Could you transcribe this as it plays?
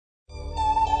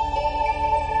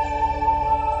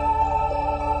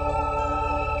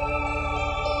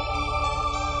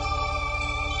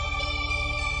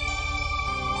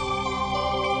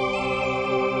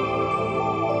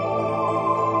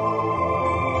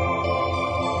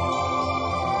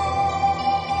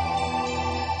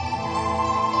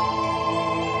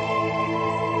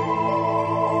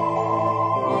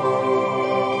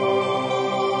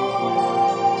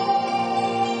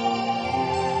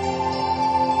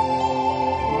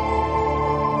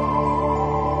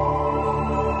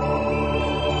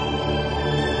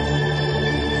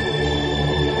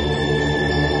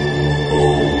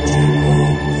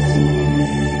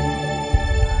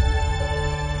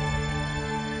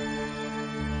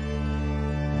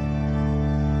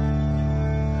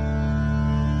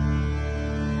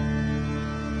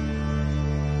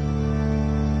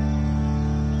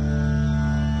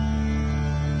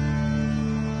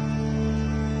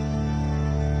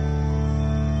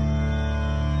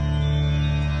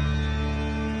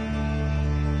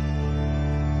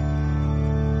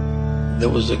There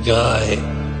was a guy,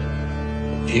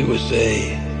 he was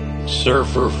a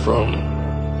surfer from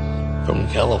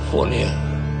California.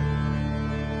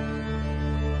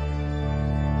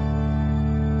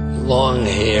 Long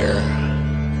hair,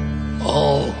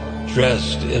 all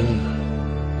dressed in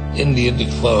Indian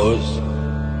clothes,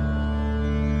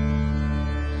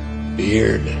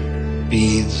 beard,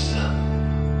 beads.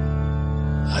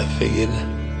 I figured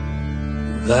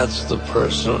that's the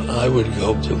person I would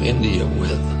go to India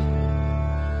with.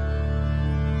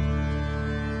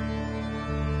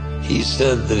 He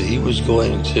said that he was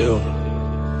going to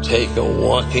take a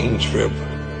walking trip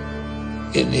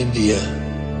in India.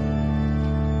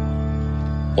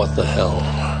 What the hell?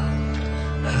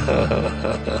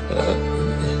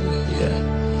 Yeah.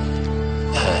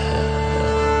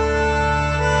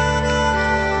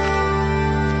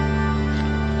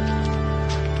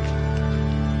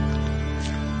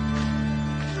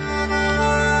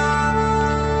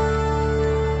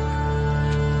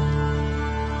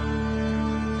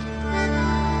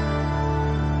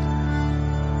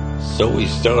 So we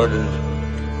started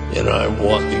in our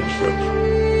walking trip.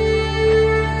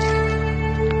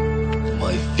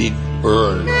 My feet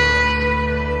burned.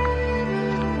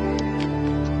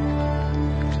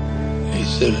 He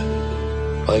said,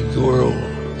 my guru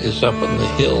is up in the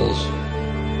hills.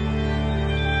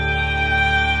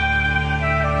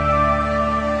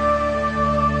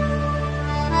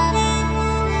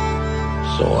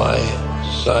 So I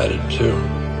decided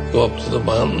to go up to the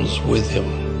mountains with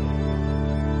him.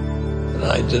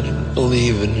 I didn't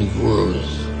believe in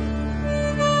gurus.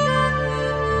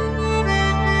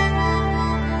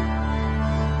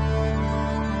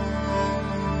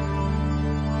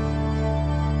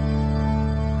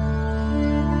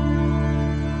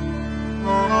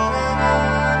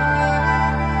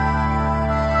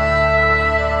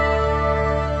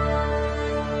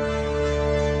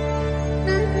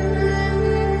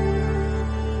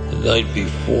 The night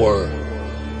before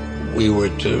we were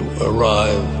to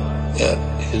arrive at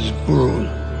his guru,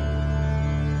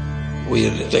 we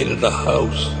had stayed at a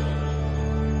house,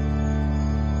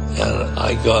 and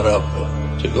I got up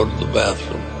to go to the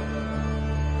bathroom.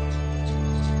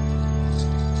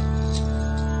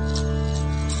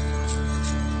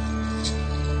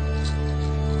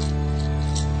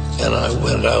 And I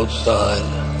went outside,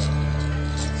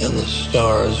 and the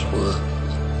stars were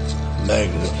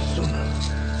magnificent.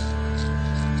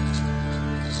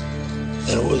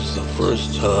 And it was the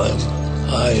first time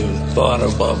I thought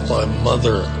about my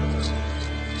mother.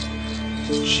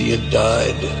 She had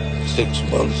died 6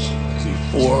 months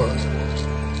before.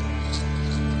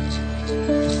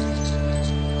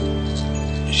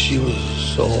 She was a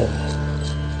soul.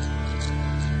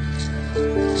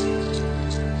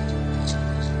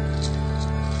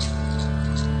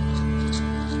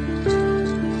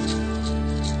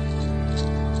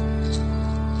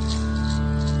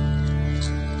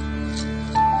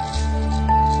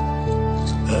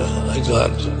 I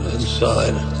got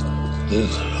inside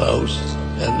this house,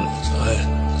 and I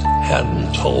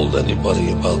hadn't told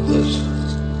anybody about this.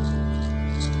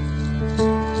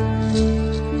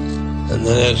 And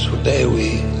the next day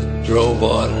we drove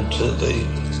on to the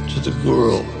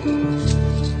guru.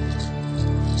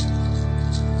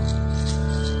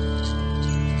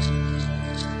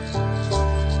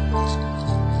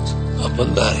 Up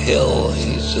on that hill,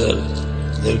 he said,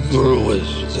 the guru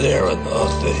was there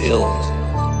off the hill.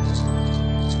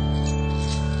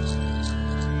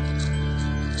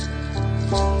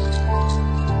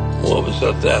 What was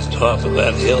at that top of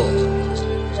that hill?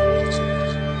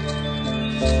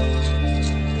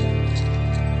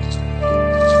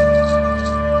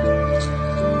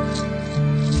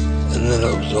 And then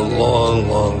it was a long,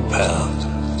 long path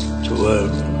to a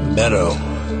meadow.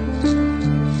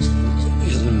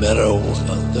 In the meadow,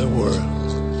 there were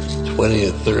 20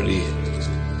 or 30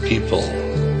 people,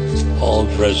 all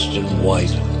dressed in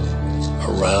white,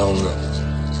 around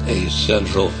a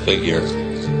central figure.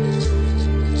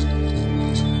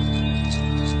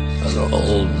 An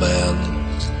old man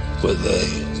with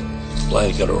a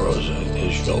blanket over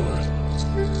his shoulder.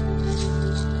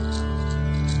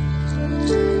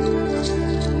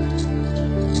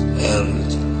 And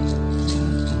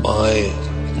my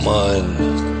mind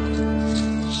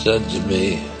said to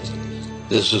me,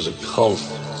 this is a cult.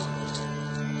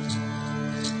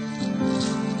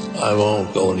 I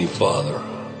won't go any farther.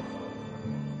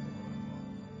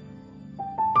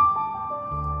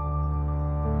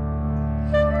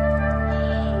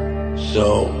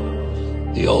 So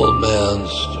the old man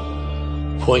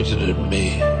pointed at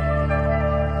me.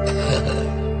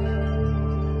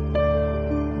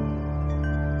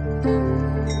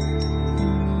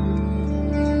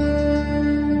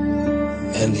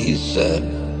 he said,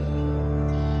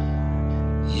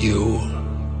 you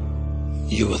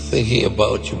were thinking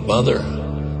about your mother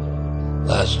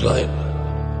last night.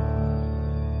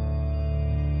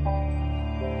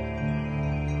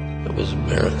 It was a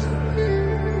miracle.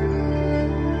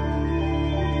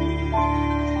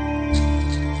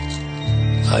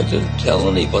 I didn't tell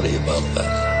anybody about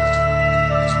that.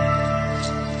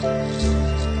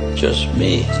 Just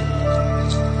me.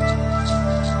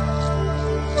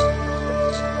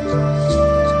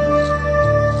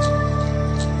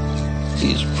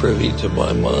 He's privy to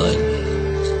my mind.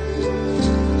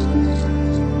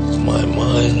 My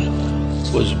mind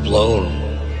was blown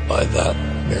by that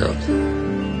miracle.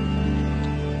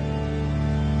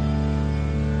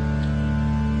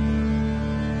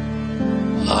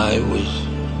 I was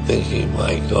thinking,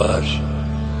 my gosh,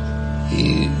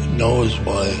 he knows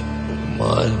my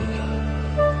mind.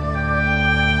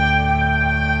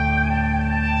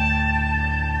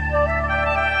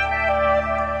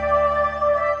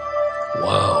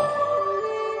 Wow.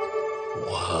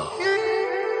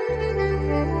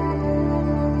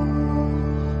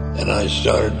 And I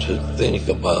started to think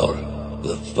about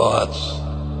the thoughts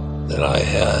that I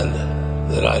had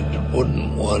that I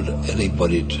wouldn't want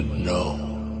anybody to know.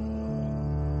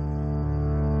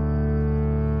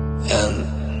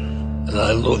 And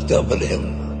I looked up at him,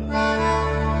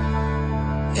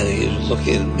 and he was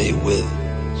looking at me with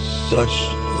such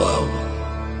love,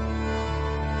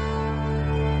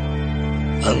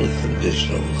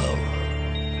 unconditional love.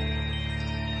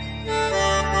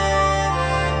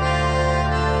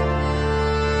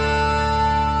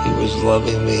 He was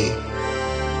loving me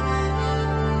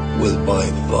with my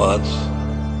thoughts,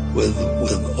 with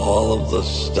all of the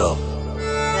stuff.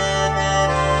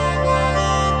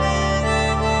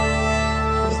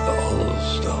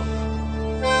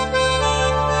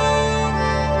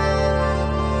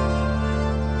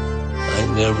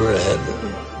 Never had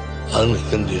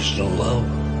unconditional love.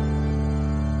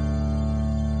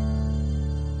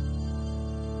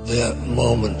 That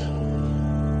moment,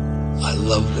 I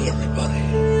loved everybody.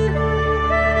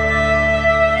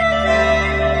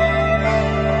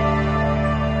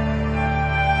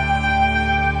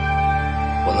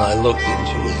 When I looked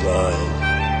into his eyes,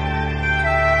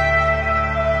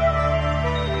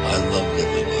 I loved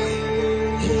everybody,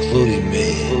 including me.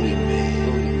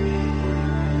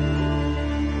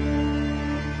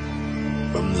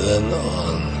 From then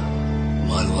on,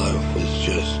 my life was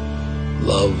just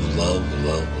love, love,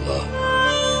 love, love.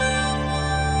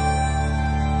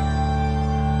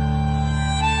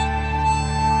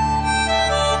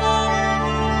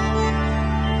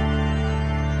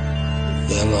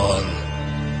 Then on,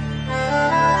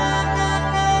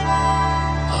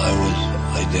 I was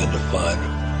identified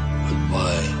with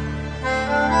my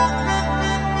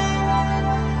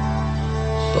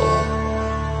soul.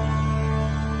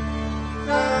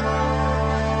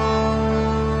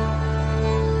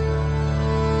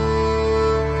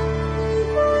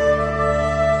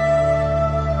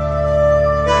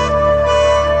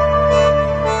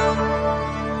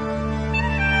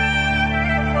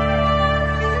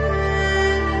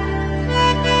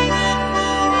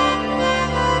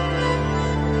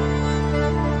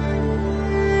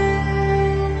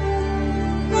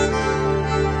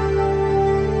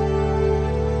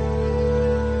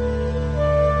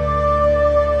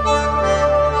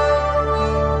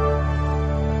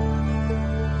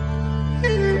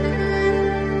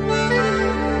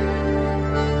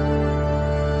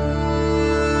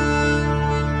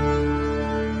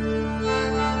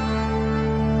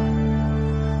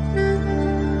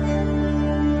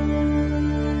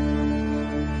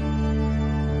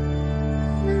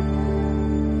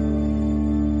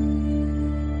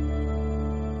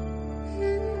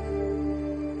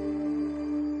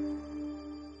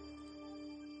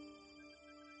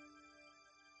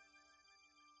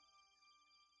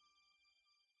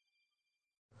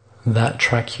 That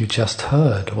track you just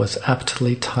heard was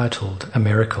aptly titled A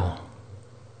Miracle,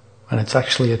 and it's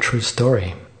actually a true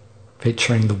story,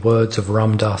 featuring the words of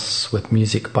Ram Dass with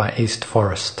music by East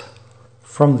Forest,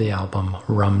 from the album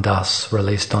Ram Dass,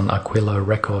 released on Aquilo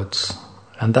Records.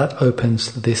 And that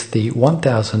opens the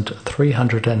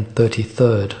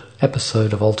 1333rd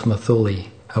episode of Ultima Thule,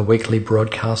 a weekly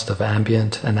broadcast of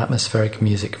ambient and atmospheric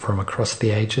music from across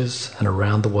the ages and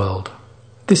around the world.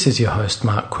 This is your host,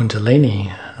 Mark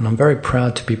Kundalini, and I'm very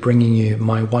proud to be bringing you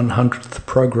my 100th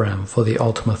program for the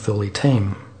Ultima Thule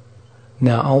team.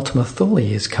 Now, Ultima Thule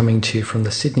is coming to you from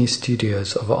the Sydney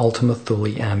studios of Ultima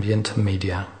Thule Ambient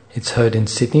Media. It's heard in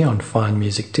Sydney on Fine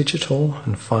Music Digital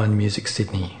and Fine Music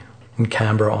Sydney, in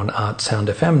Canberra on Art Sound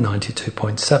FM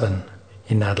 92.7,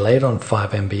 in Adelaide on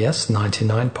 5MBS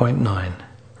 99.9,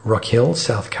 Rock Hill,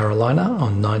 South Carolina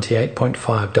on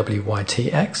 98.5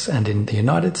 WYTX, and in the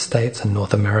United States and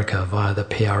North America via the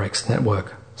PRX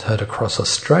network. It's heard across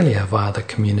Australia via the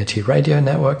Community Radio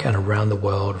Network and around the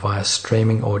world via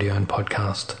streaming audio and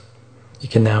podcast. You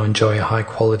can now enjoy a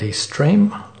high-quality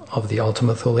stream of the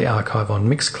Ultima Thule archive on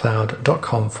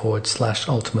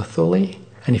mixcloud.com/Ultima Thule.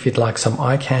 And if you'd like some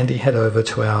eye candy, head over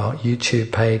to our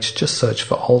YouTube page. Just search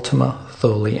for Ultima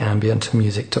Thule Ambient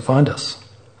Music to find us.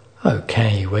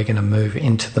 Okay, we're going to move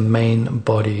into the main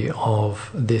body of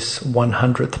this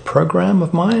 100th program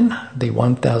of mine, the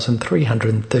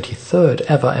 1333rd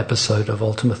ever episode of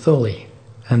Ultima Thule.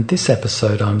 And this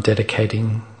episode I'm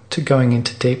dedicating to going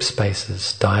into deep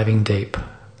spaces, diving deep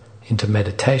into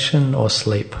meditation or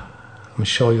sleep. I'm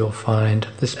sure you'll find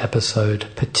this episode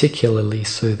particularly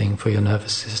soothing for your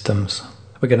nervous systems.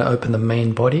 We're going to open the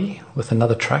main body with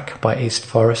another track by East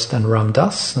Forest and Ram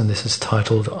Dass, and this is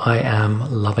titled I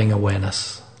Am Loving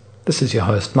Awareness. This is your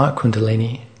host, Mark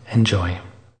Kundalini. Enjoy.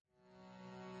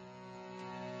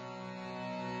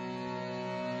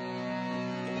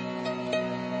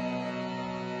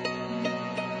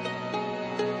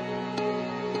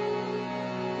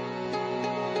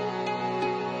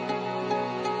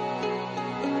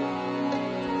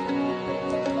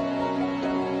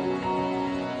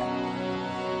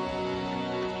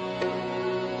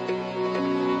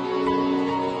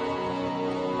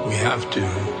 We have to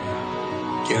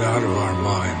get out of our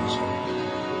minds.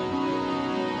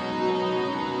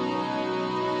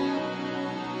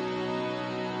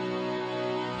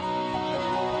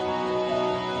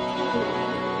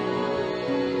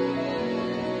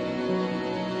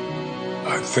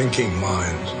 Our thinking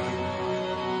minds.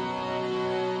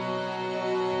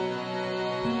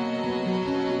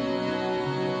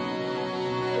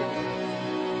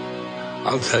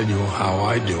 I'll tell you how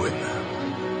I do it.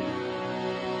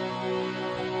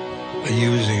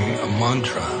 Using a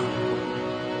mantra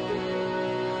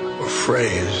or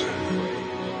phrase.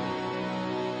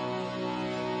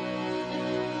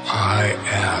 I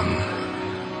am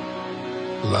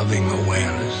loving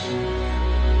awareness.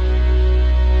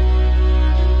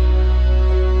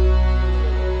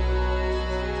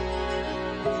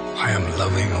 I am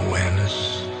loving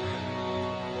awareness.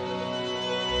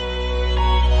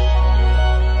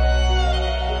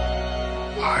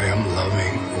 I am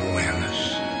loving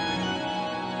awareness.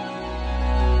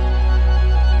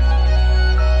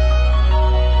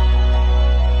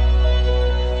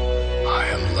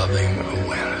 Loving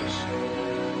awareness.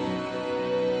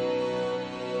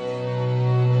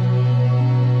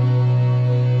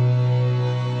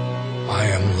 I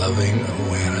am loving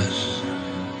awareness.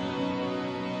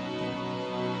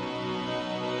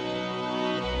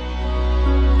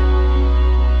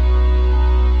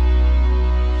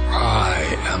 I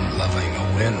am loving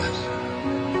awareness.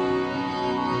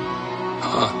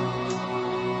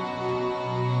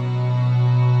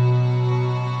 I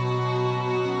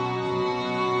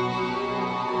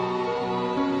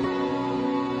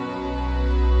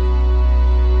am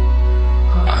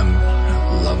loving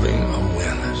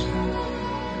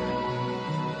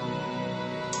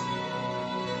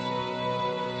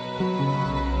awareness.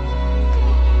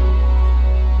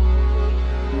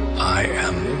 I am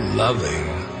loving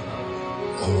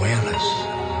awareness.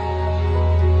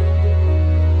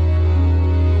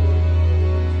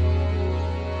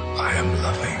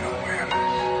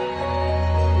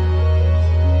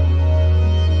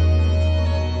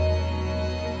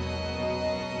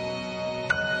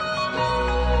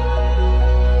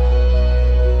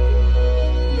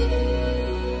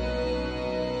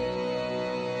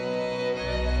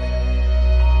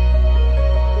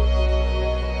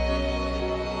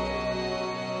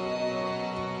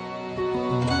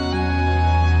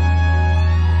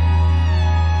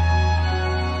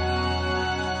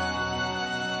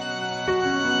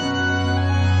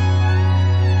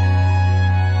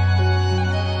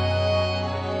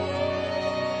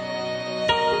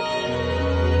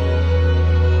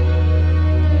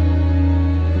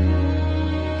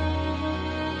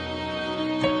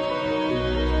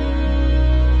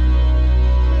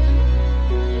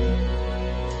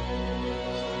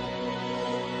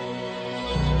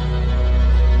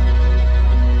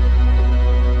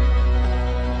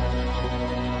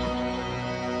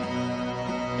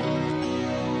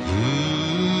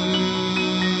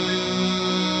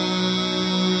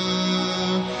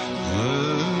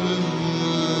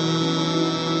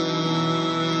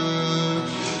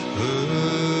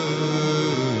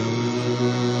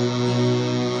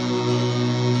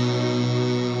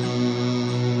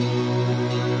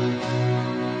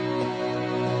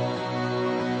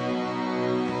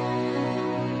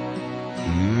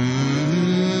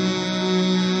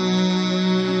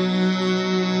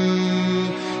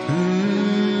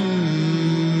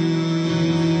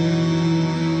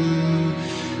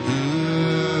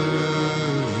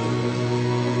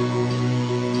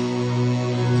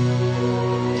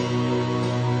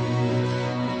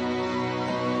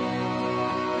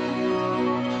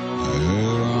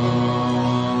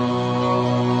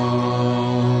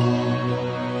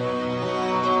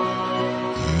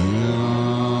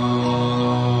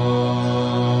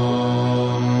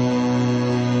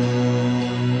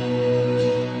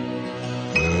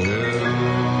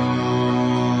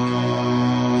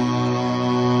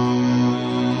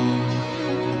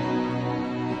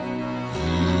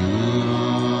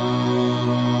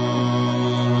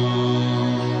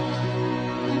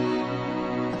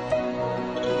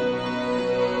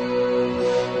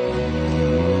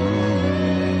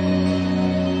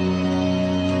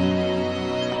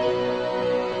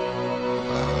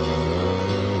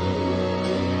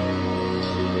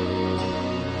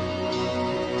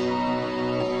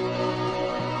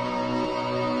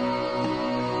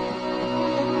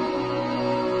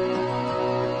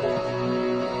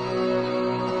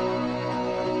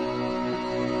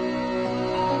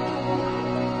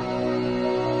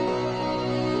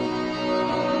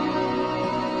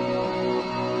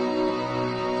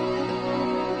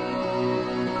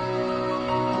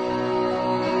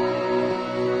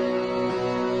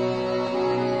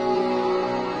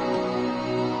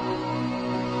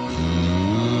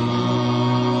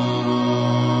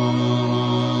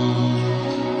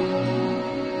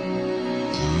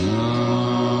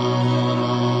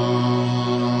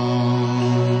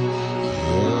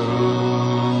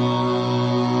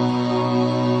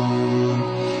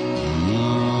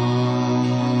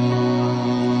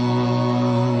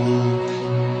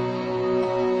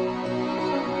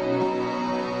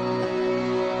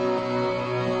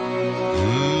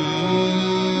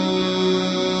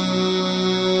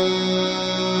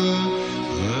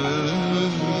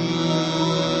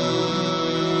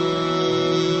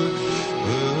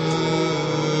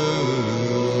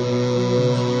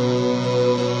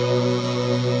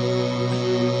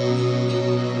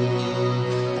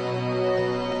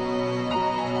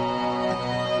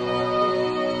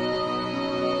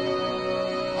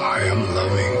 I am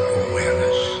loving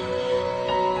awareness.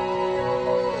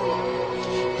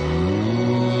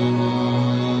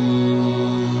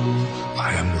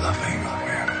 I am loving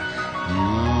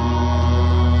awareness.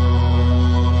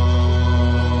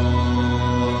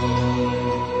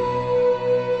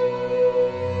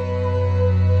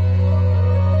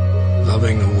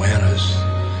 Loving awareness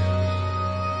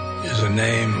is a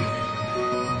name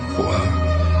for a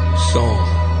soul,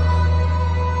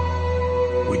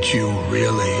 which you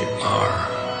really are.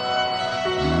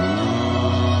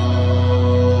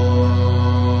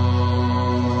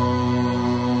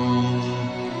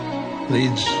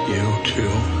 Leads you to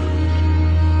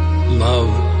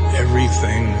love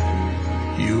everything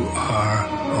you are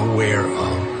aware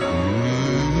of.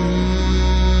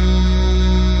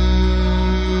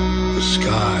 The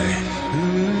sky,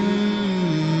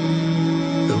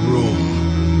 the room,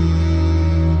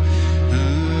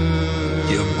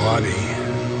 your body,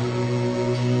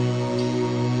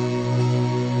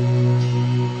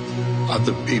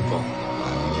 other people.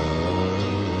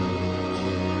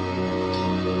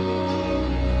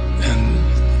 And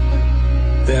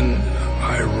then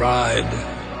I ride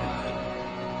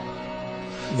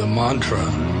the mantra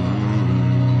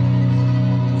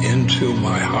into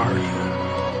my heart.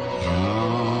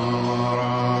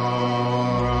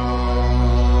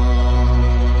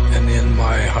 And in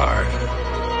my heart,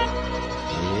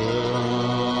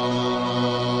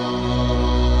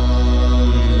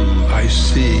 I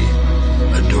see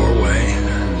a doorway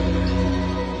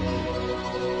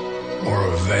or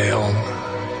a veil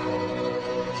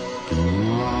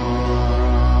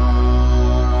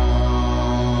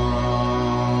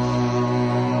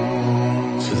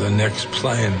to the next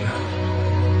plane.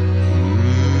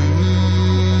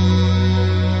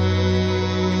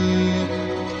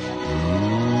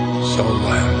 Soul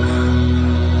land.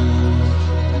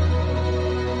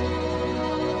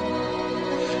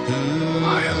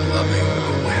 I am loving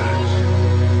awareness.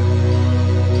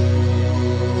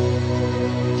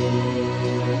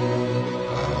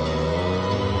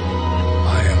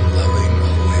 I am loving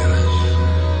awareness.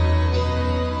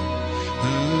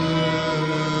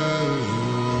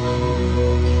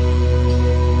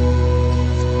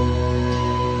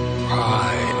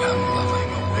 I am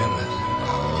loving awareness.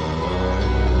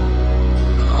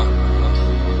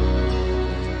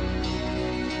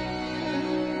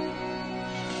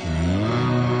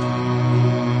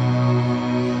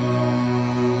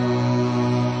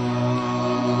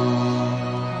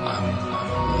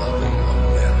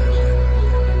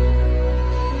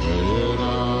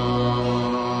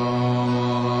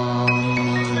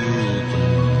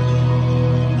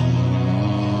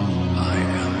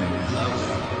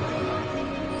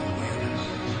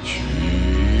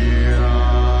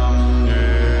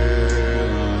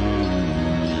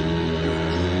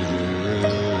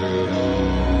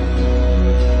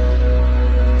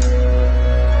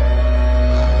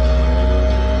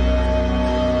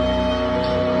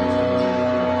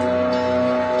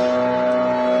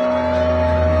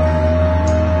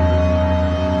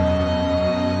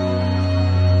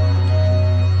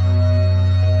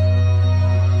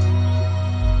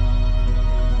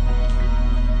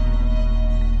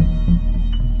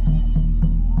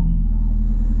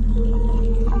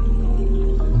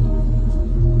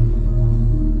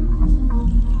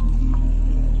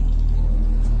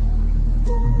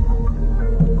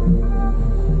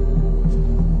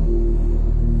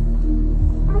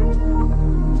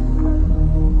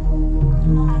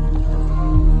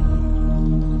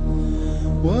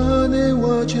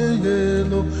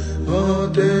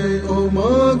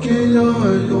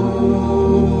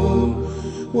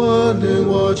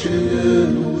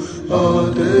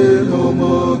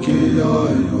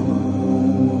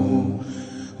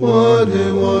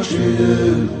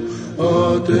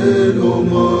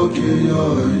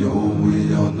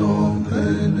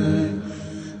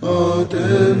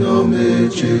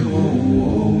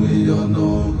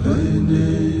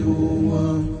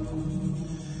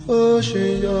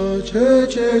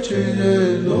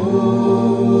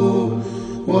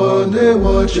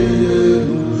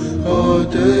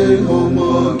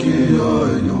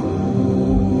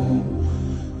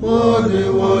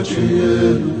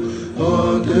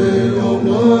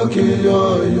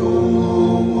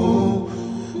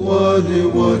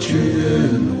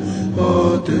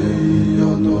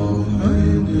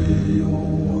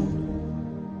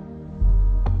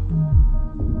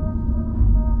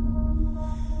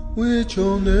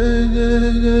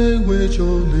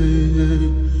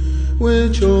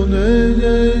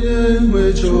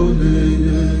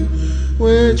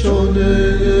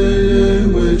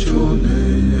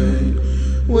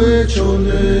 Wait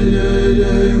wechone ye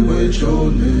ye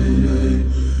wechone ye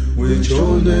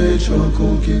wechone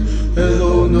chakoki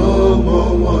elo no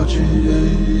mawachi ye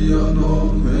no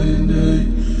mene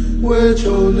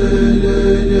wechone ye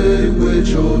ye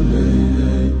wechone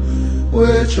ye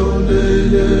wechone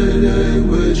ye ye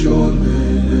wechone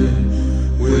ye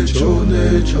wechone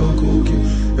chakoki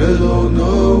elo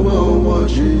no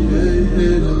mawachi ye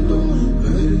no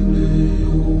mene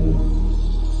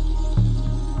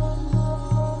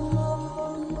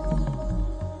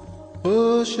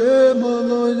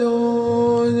Oshemanayo,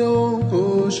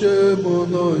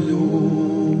 Oshemanayo,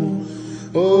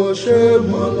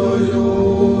 Oshemanayo,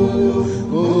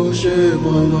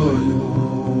 Oshemanayo,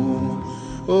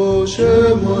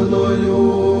 Oshemanayo,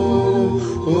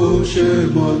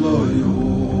 Oshemanayo,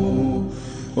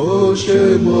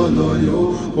 Oshemanayo,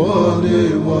 Wane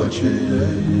wachiye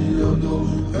yano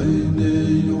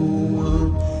aineyo.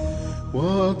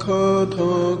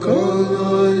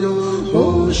 Wakatakalayo,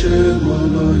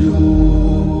 Oshemanayo,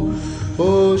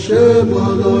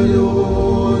 Oshemanayo,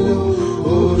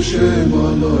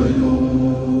 Oshemanayo,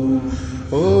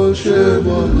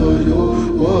 Oshemanayo,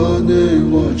 Wane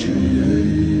wachiye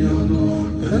yano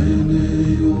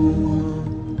aineyo.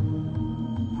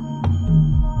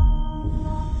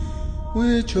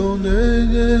 Wechone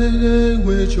ye ye,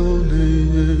 wechone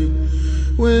ye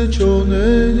wechone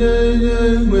ye ye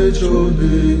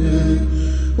wechone ye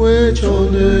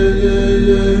wechone ye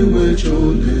ye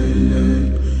wechone ye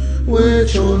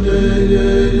wechone ye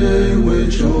ye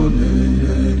wechone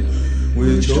ye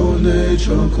wechone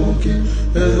chakoki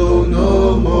elo no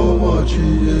mawachi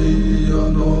ye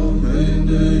no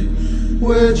mene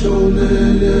wechone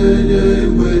ye ye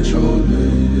wechone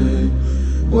ye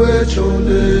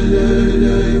wechone ye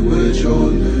ye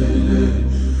wechone ye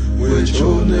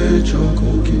wechone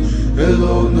chakoki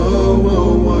elo no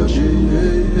mawachi ye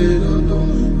no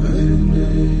mene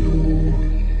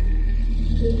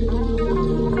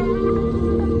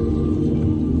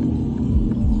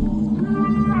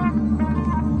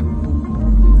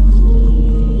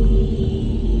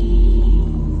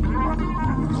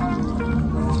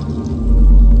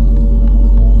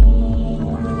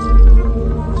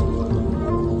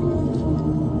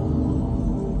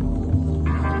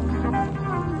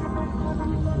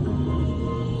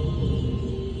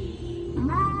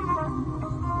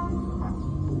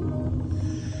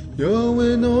Yo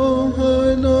we know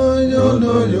I know yo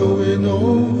no yo we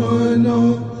know I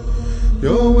know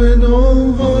yo we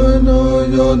know I know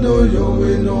yo no yo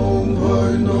we know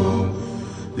I know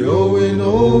yo we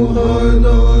know I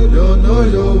know yo no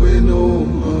yo we know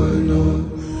I know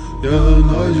yo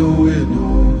no yo we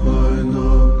know I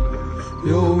know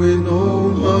yo we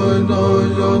know I know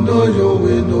yo no yo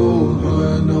we know I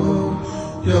know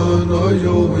yo no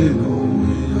yo we know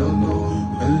I know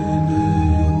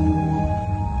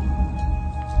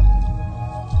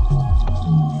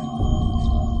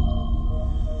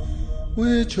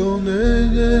wechone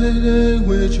ye ye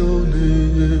wechone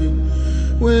ye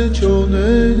wechone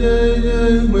ye ye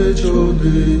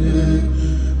wechone ye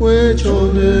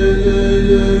wechone ye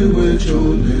ye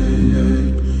wechone ye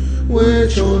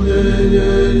wechone ye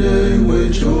ye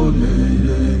wechone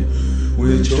ye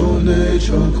wechone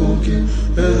chakoki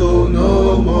elo no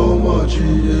mawachi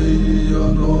ye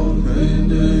no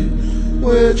mene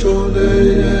wechone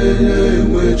ye ye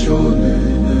wechone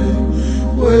ye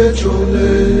wechone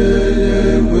ye ye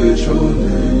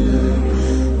wechone ye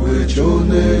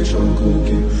wechone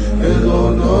chakoki elo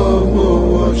no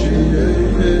mawachi ye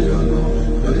no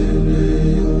mene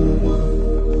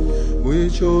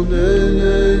wechone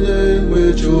ye ye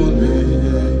wechone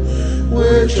ye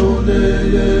wechone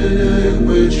ye ye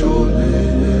wechone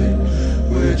ye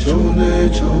wechone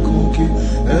chakoki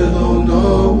elo no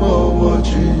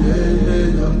mawachi ye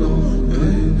no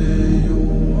mene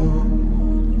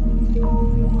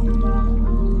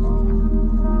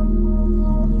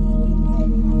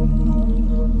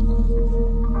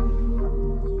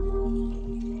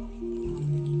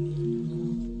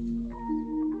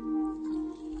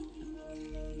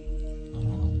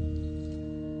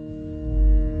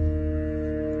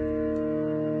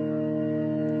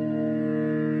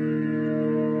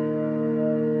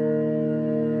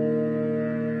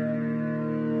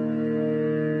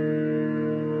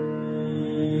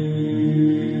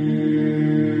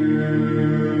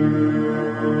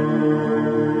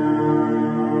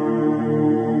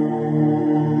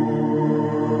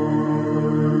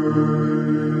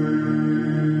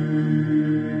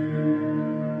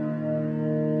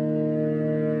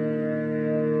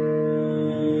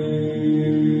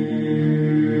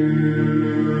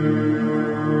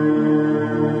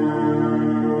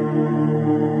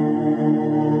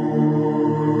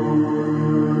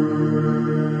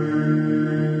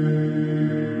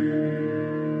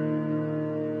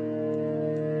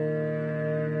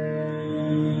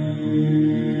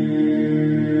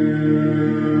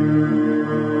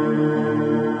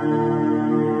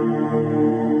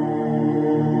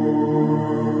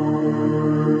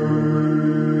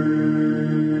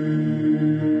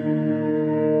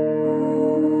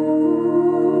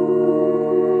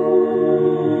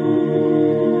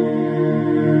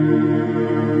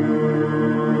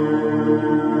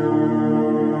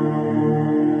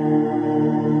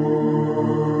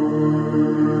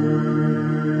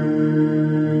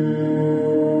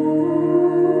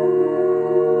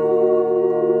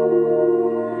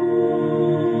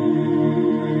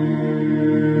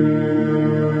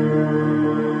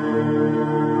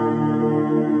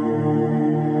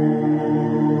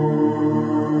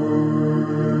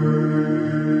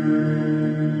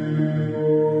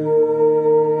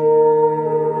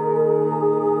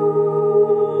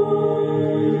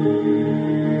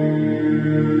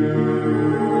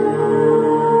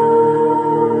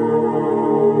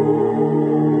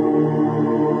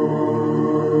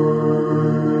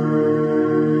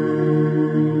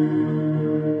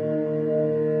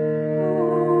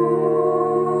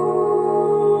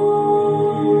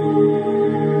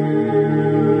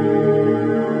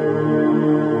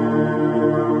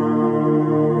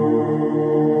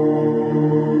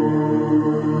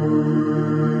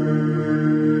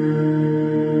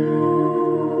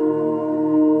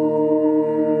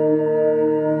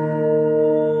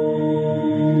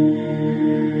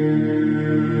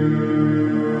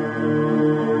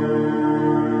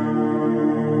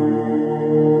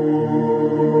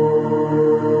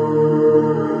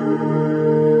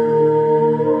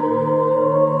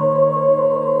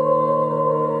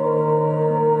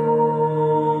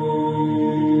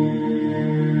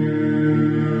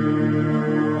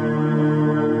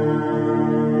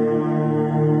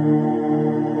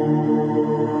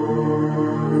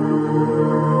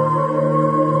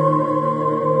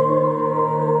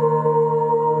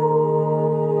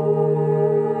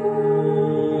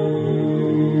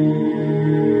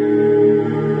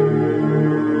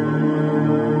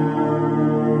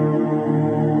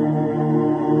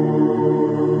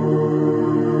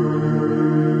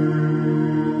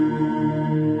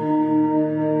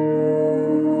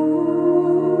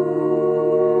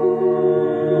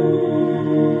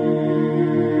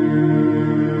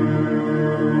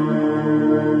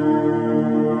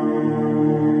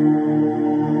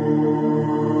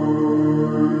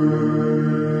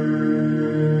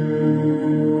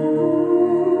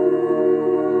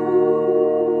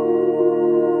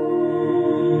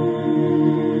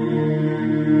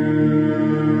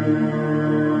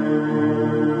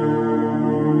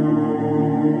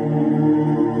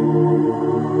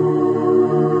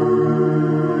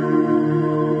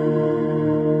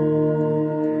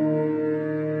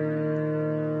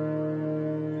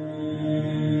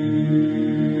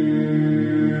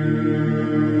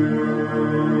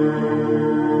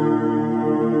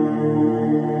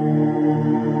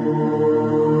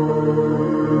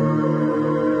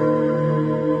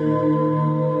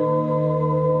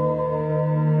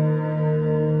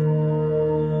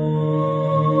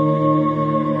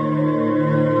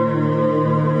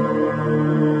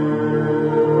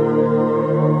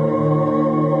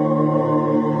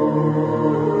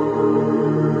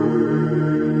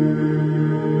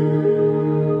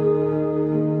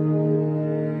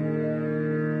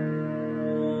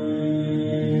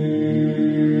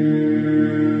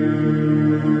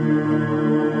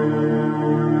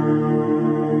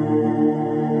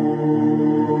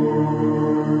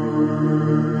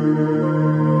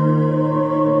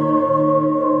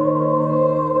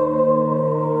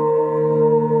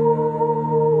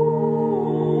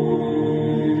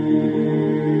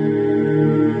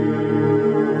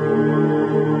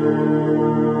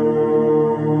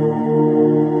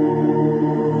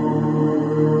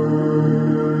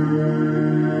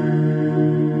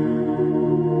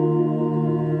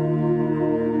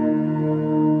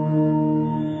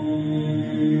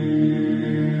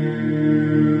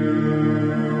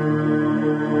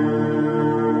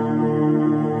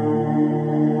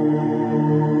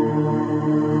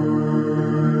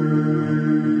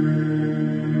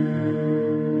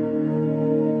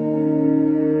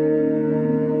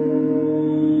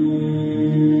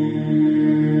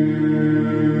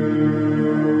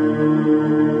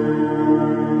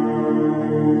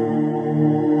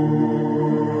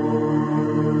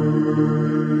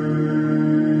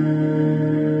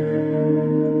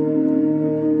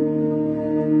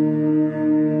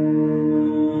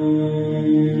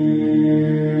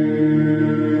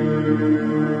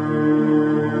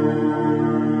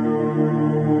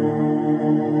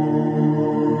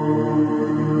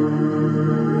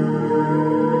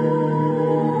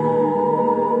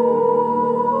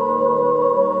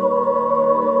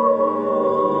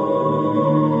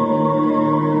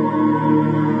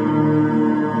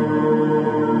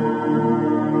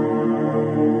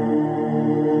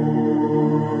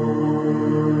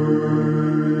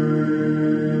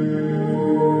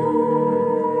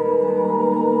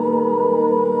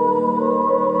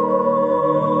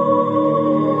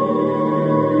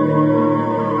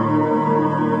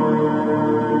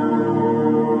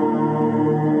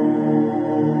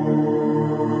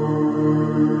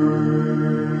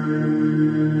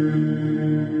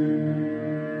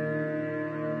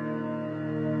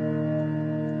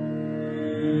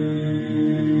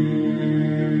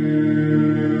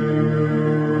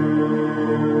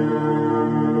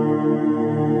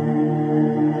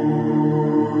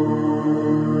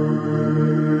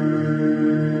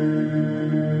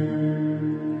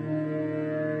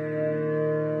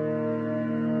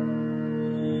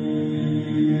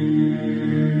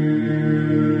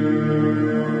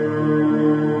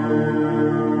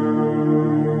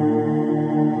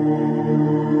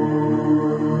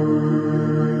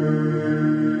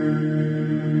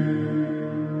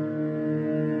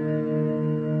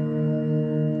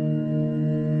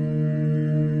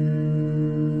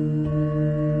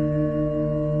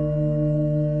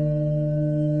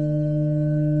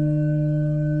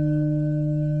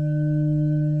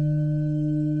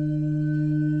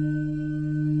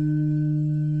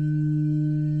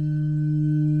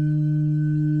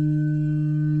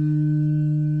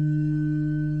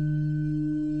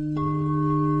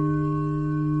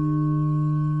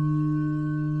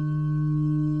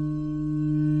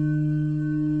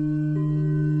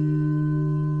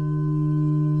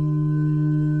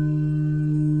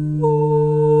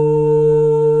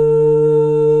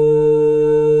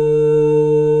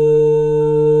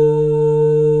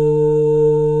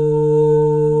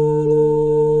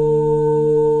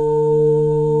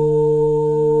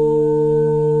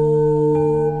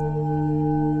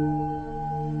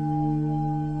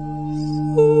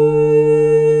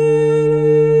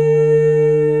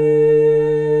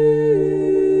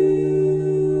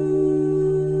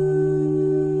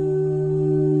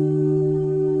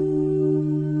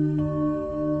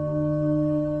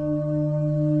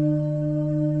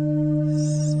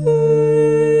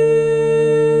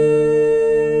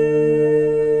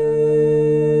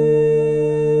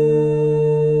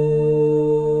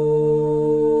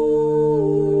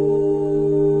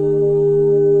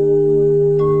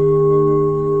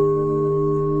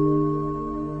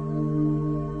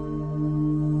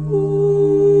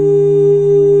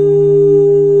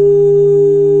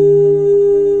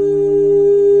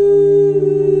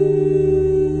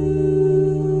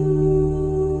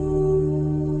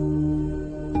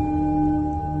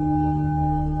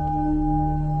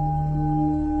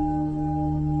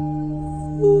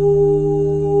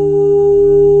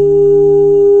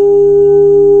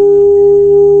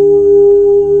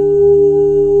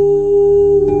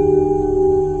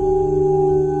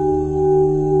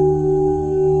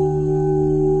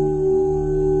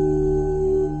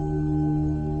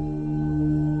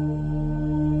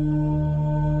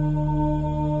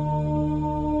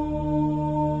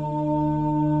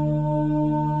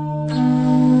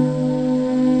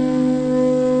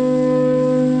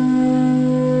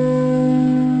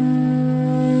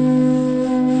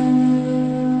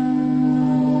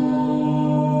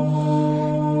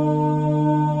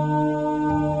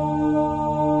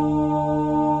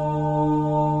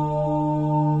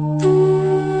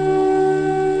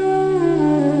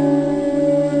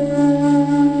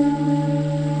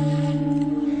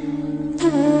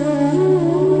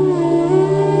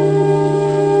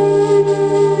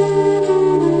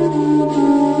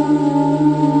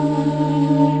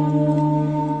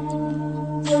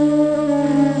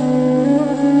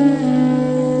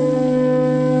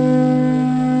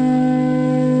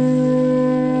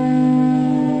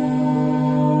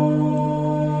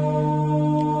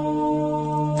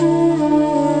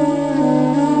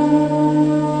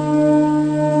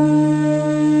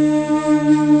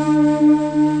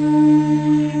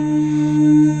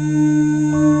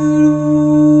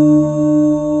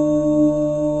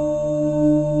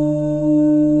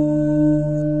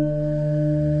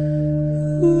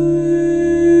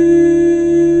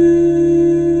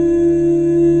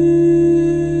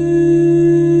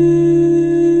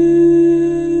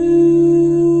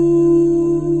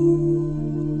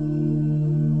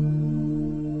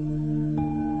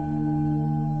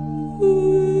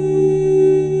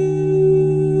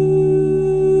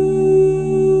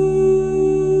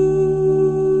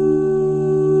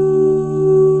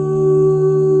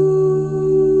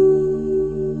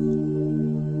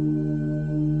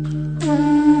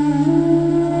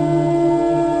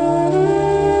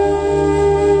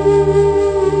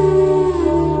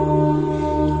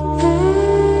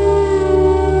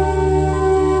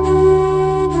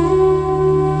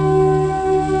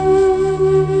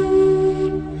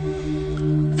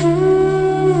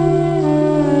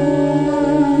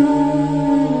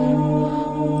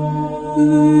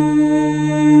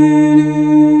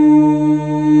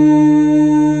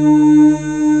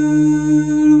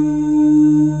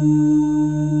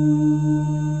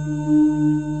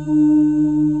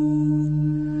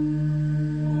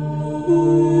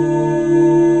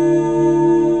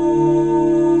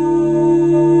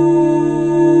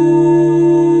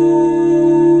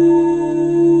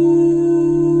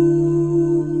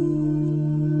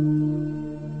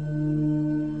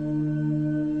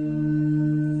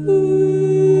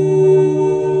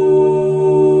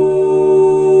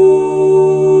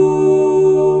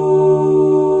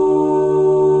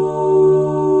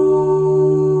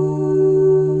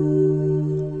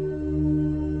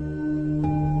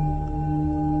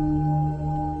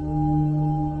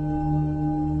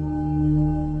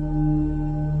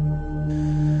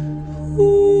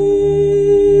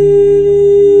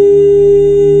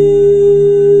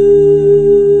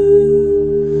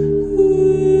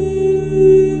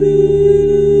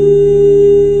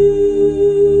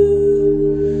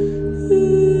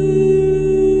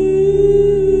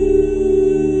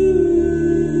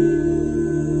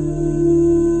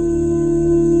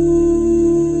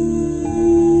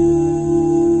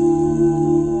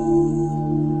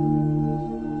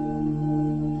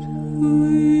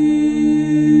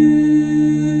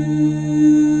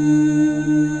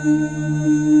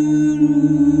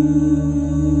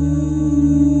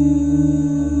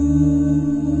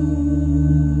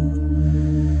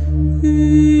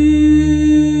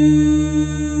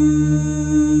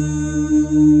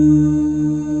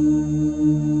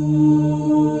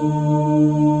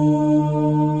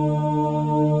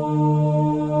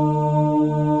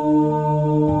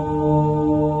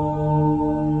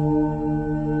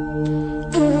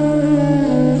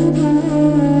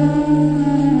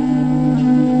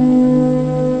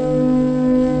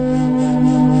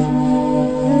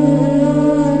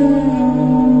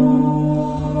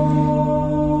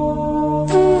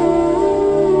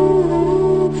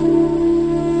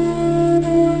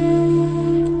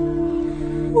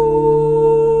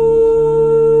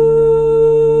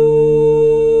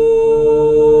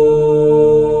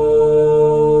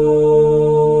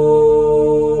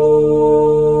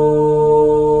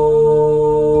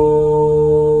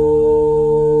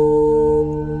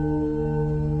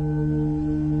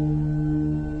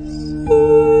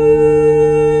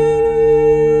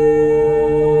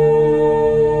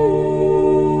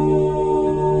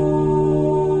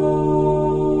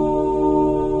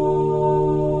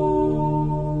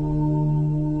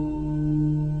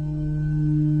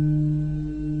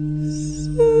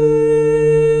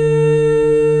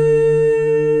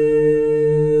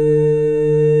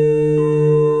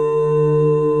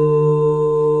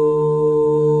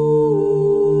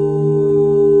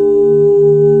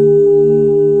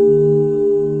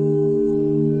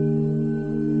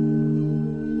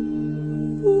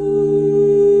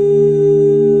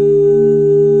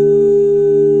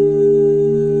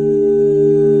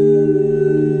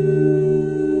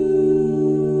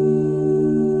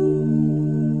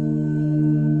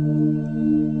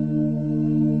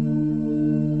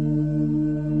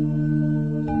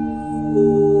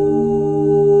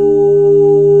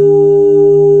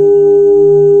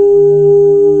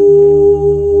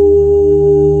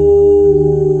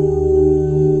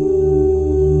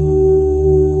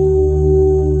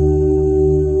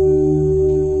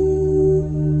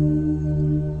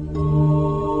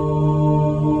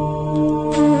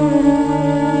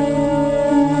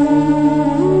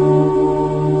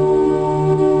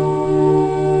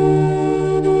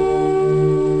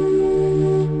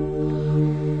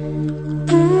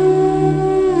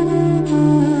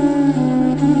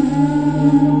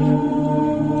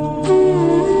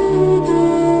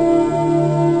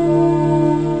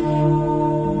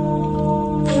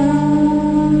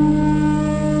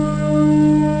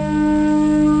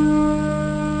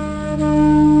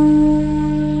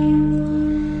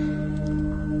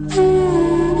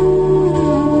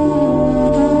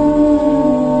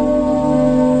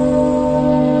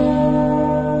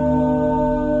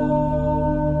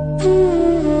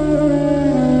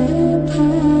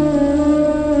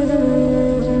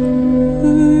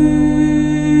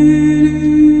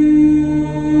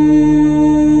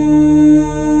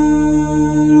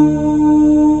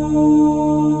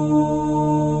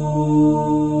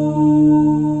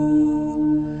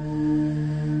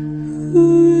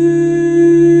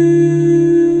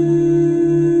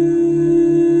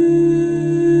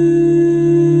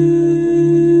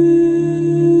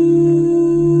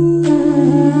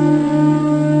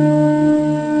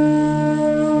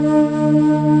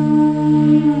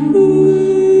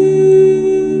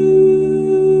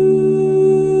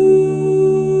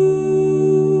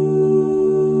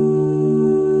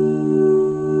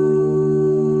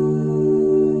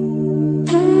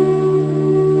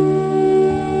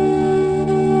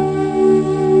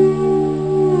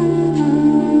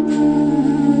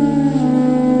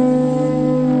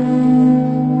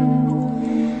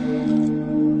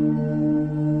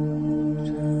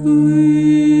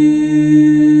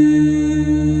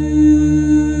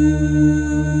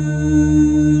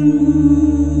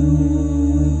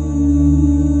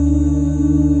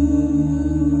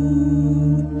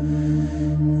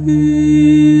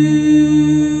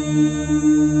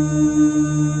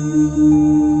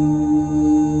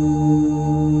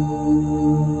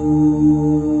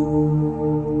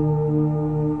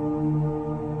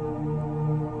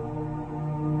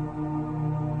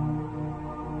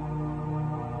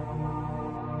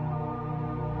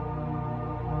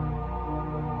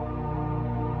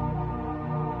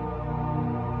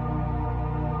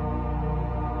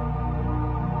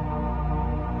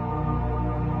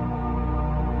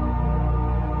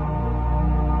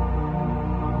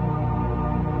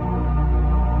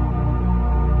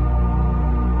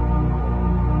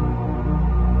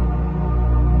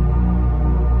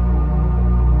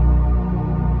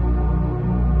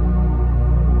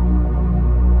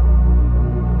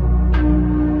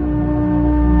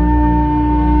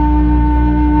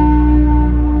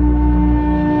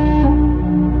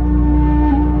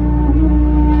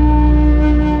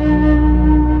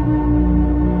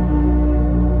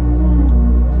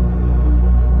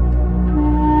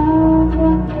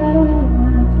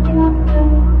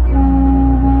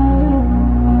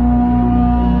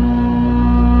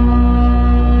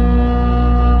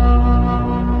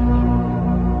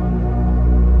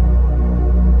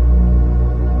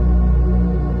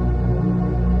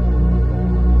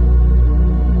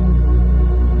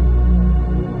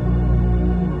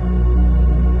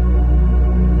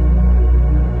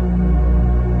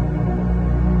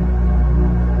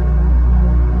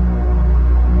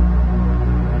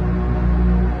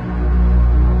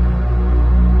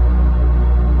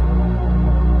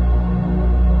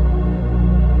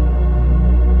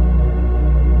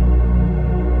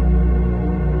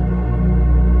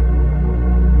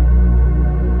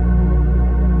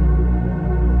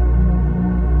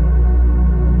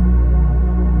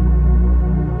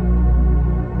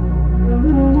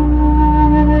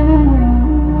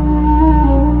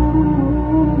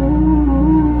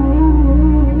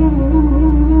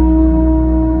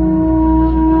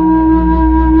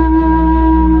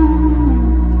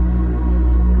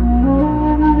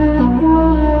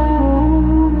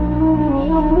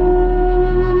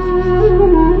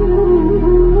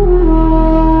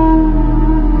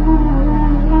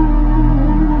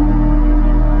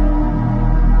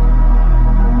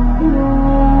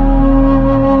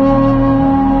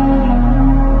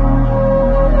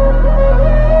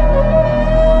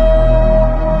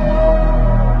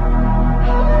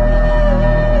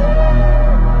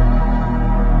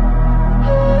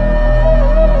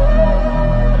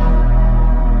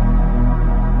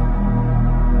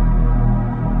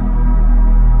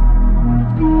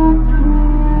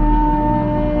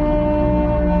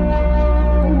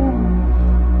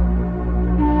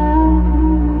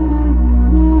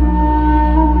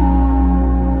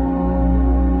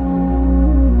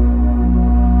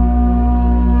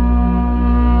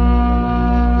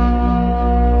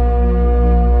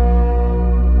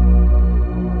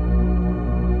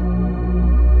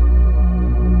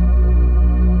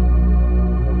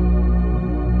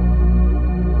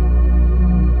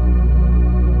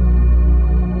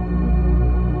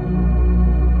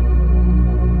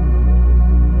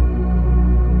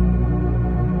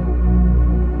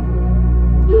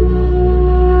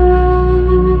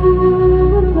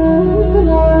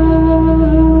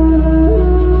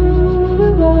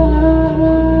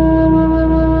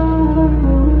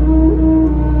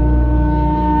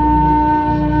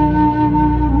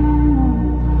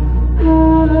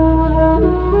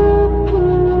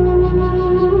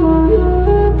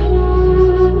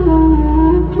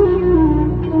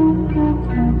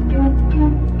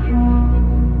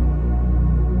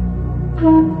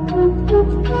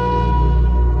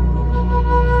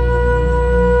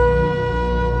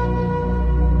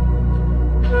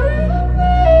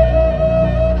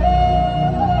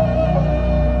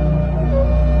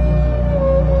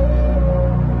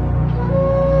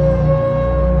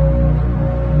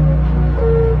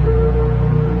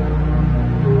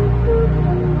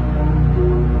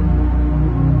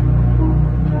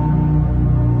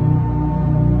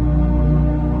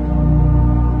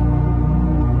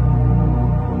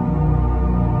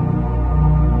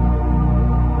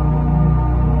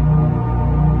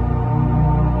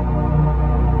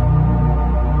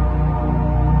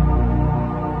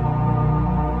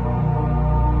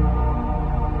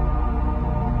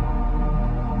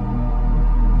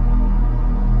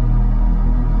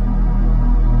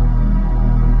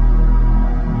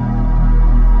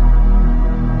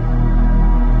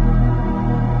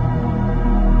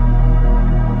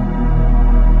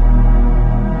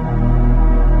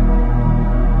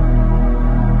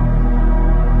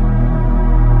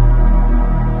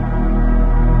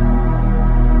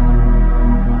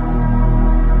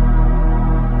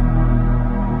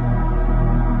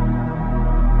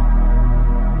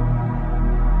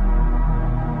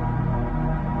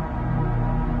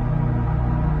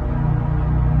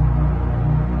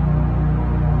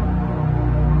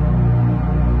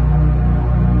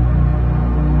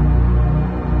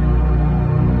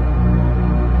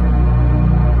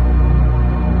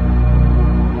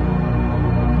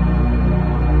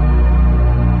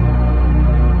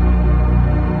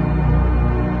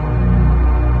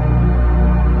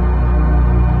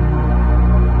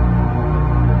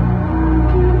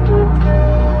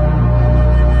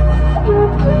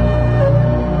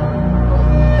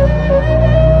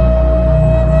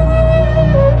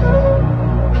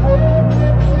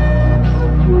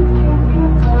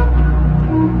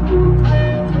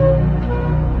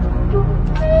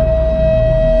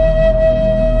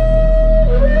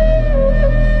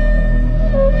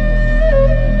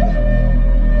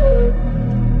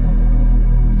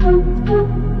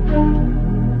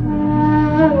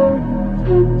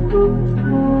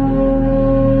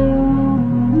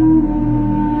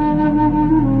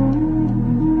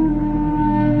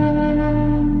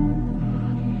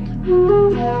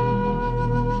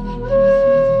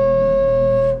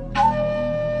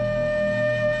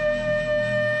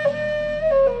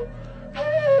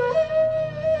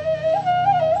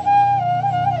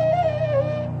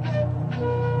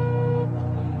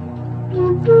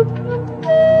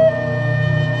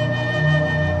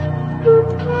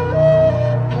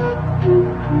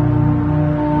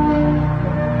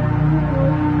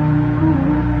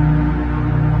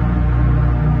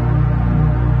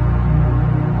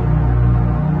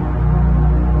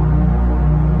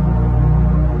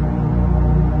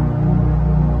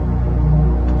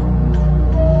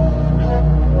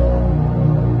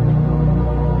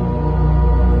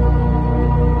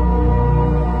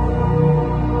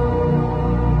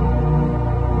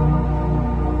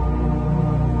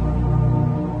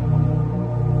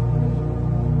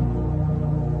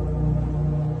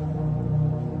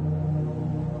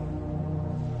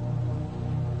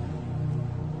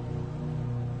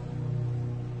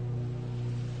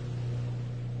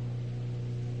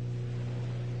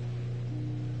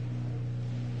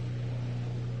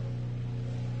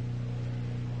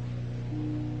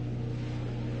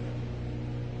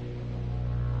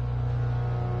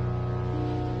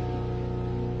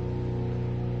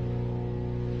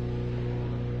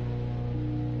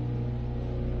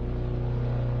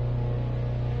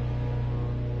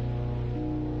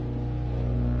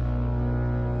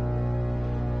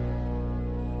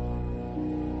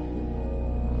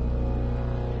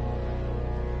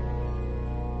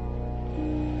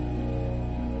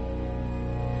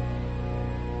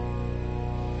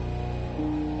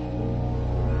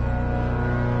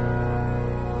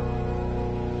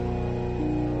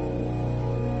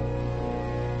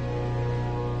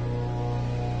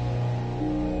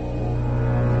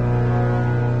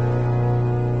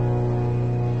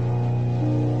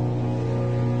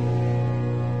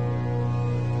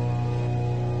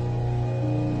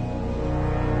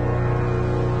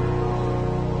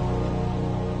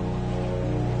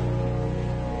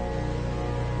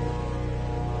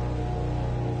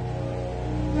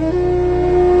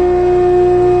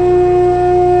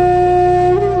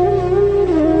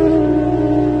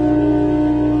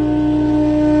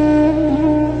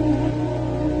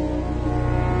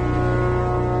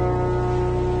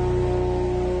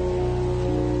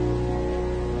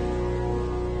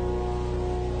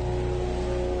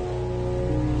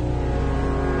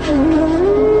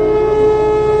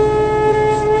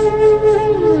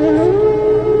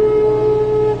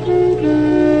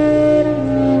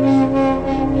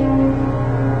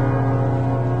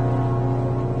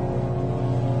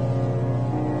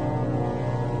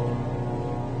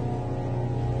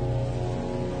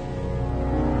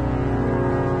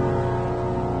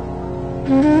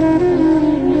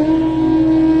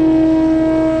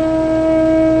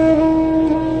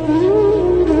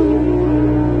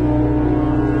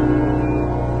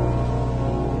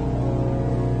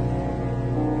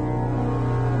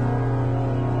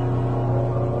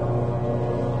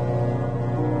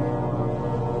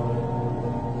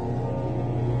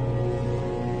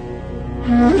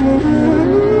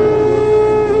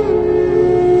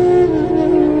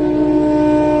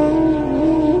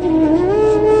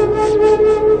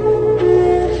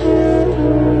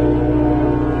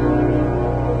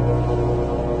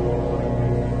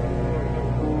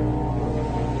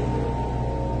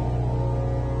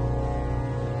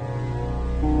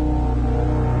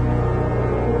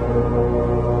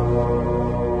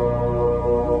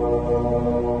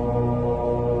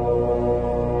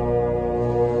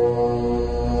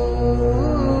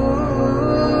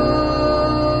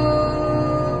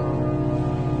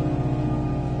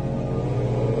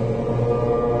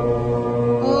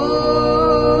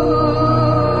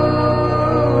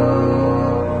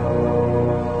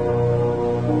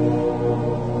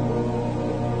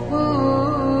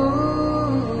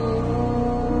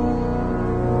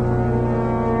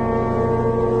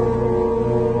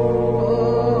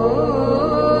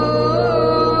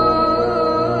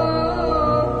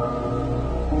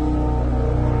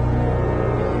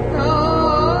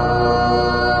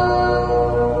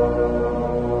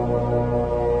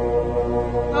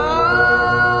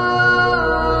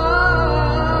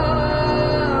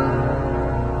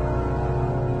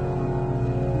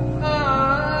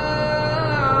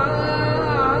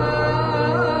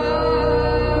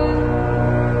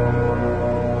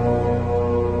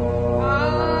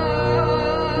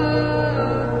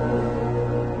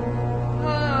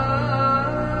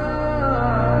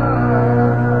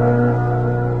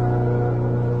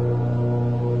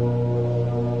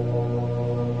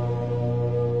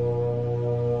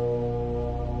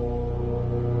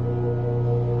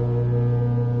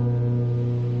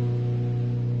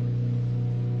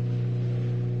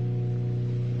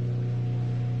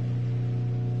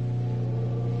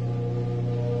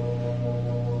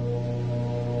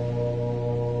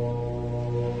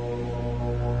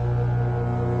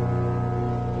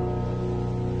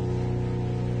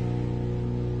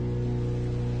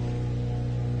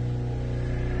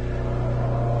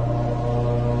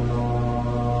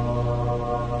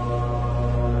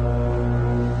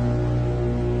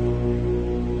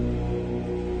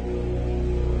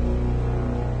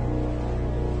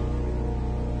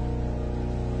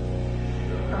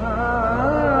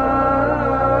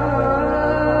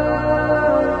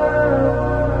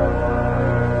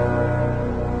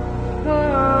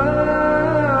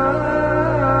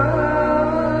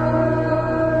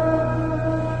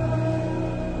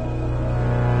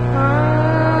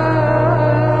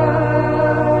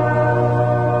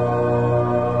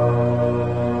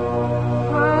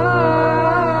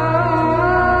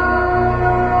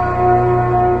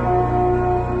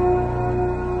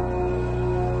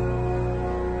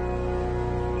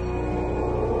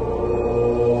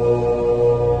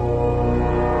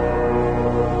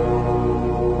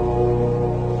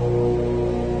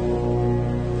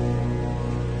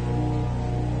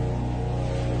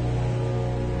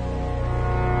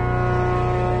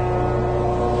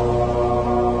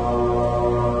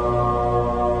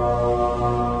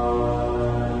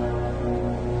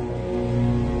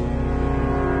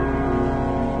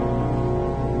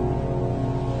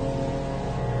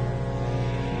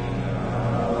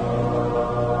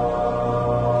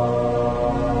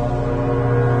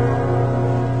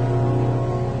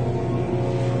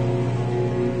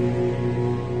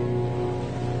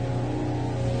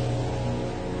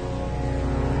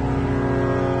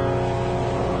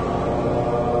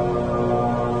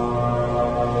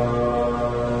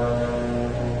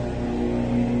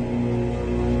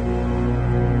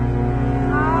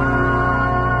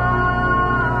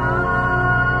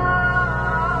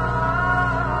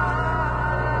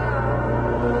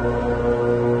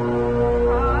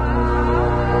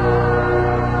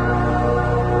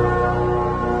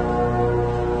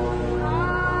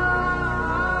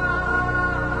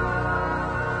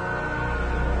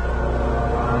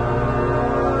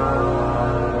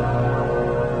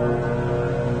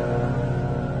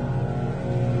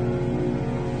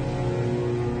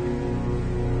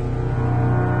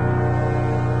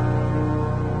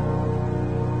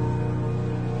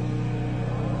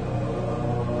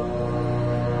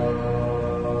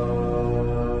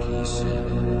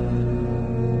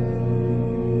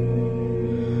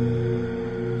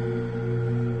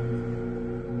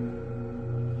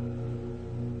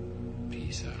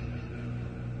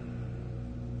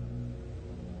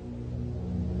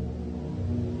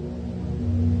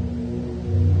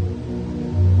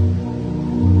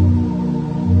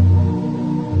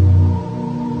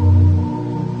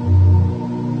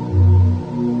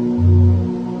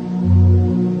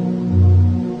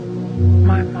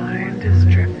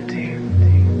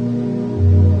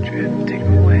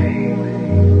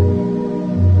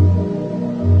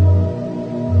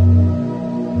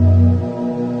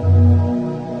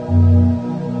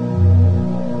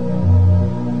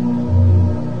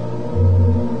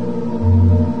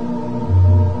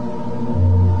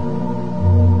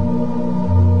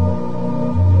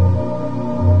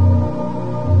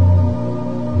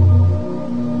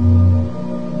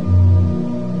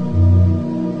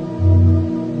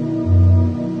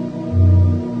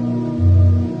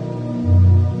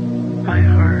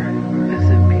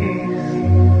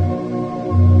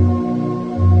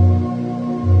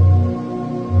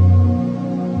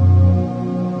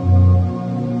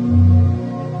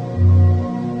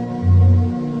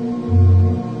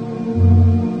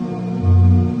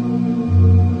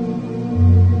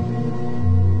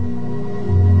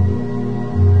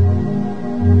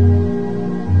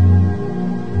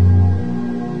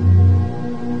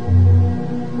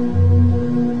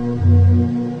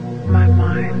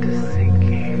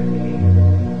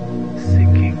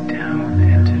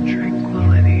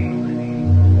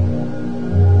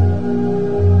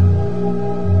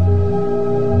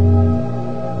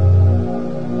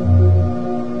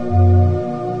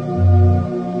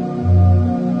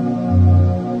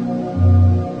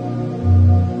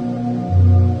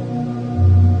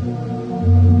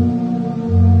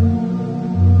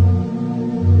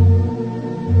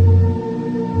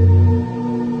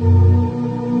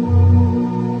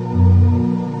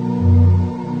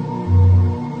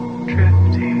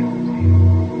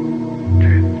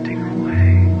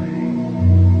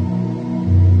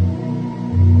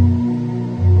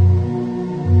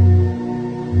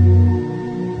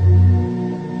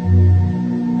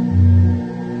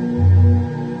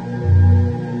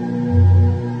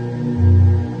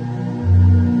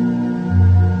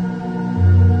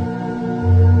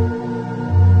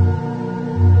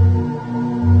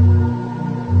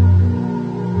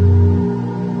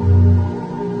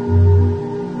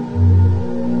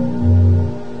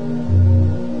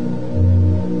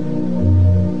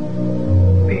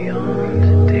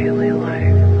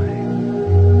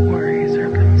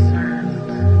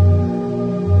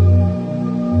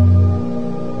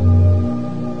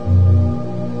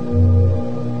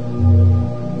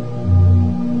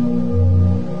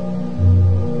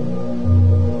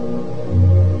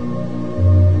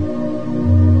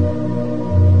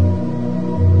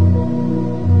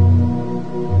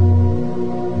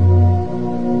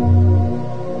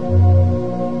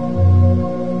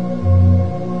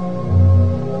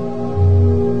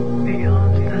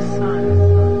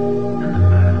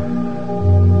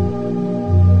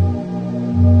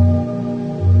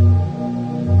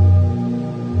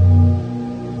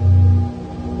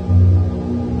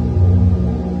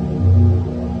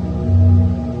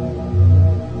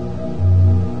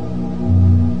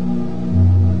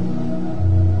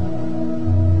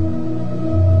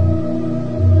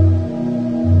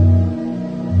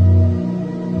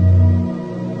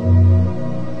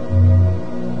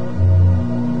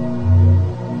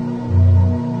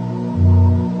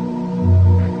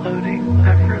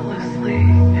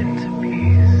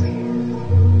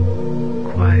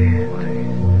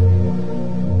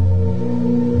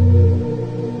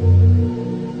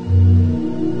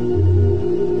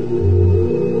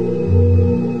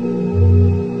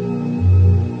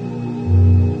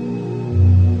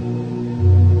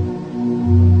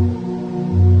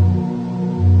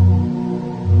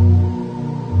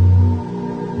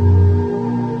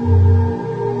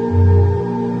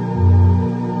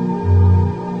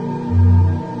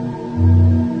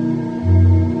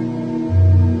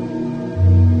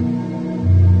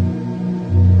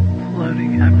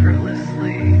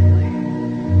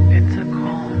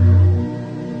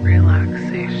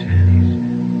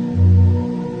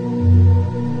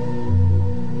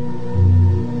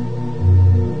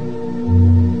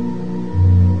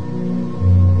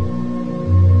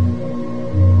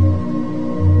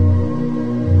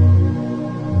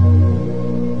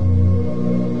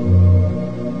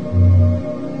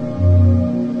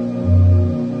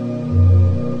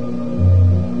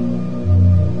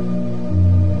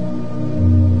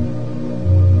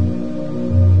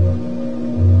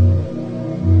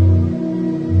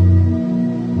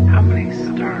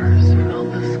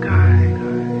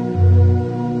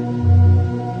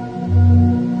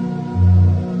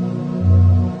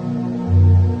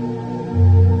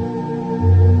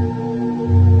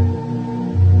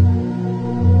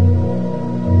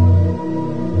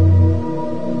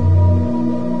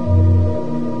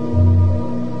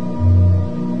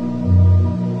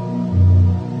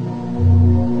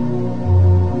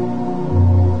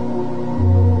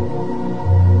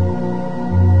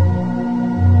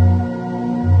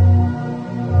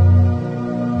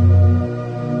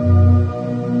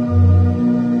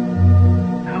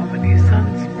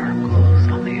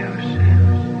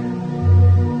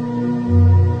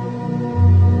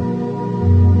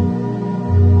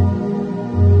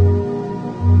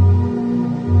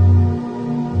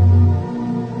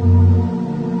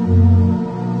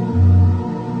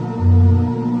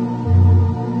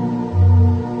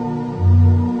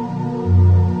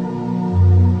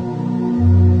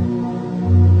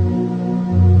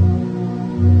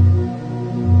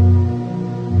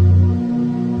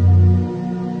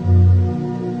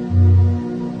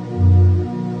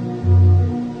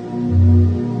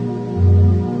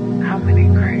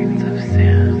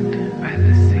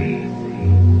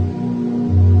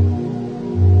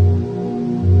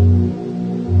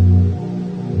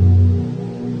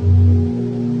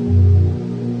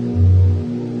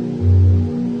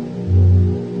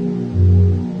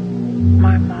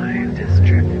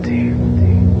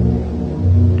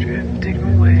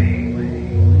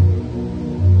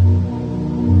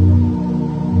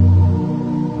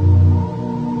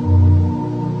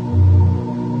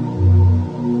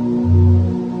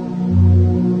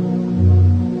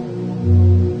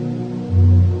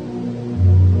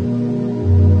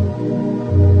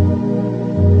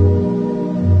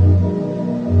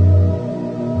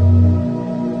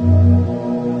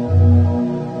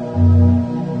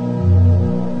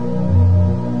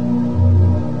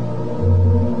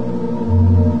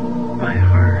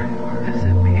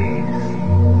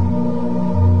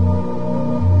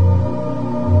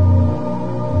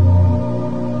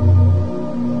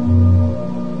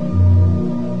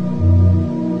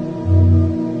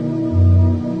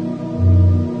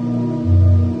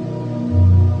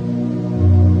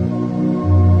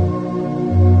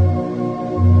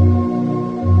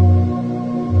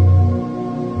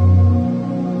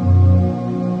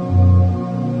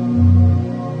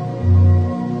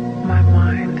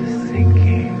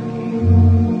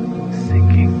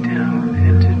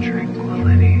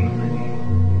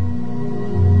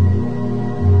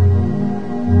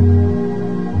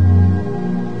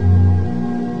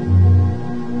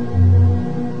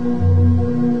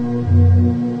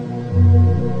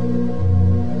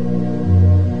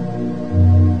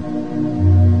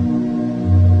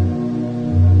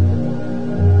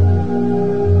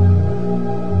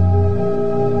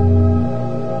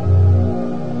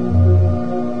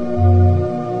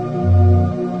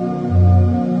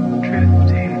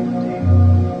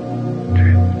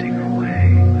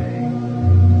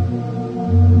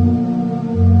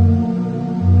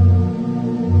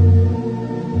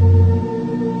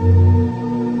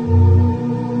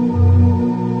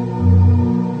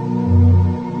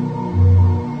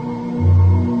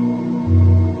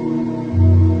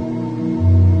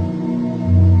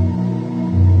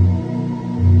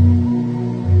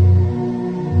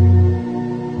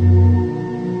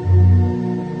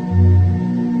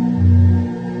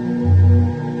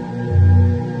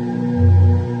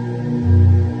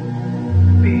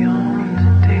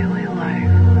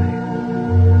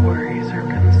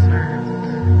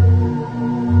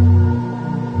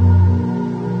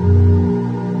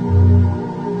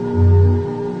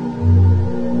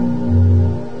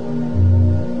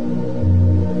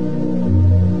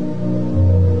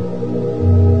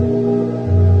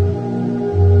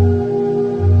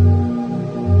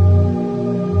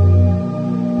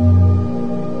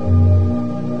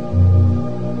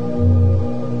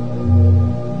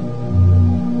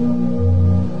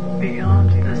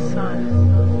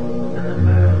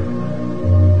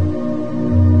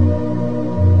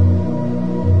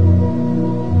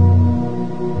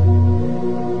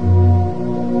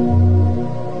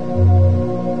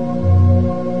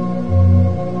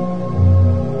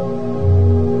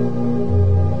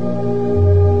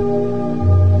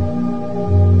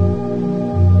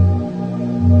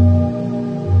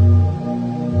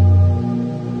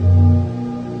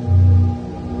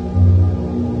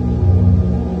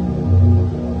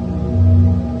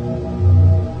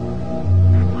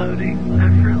floating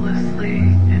effortlessly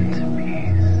into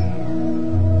peace,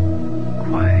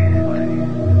 quiet.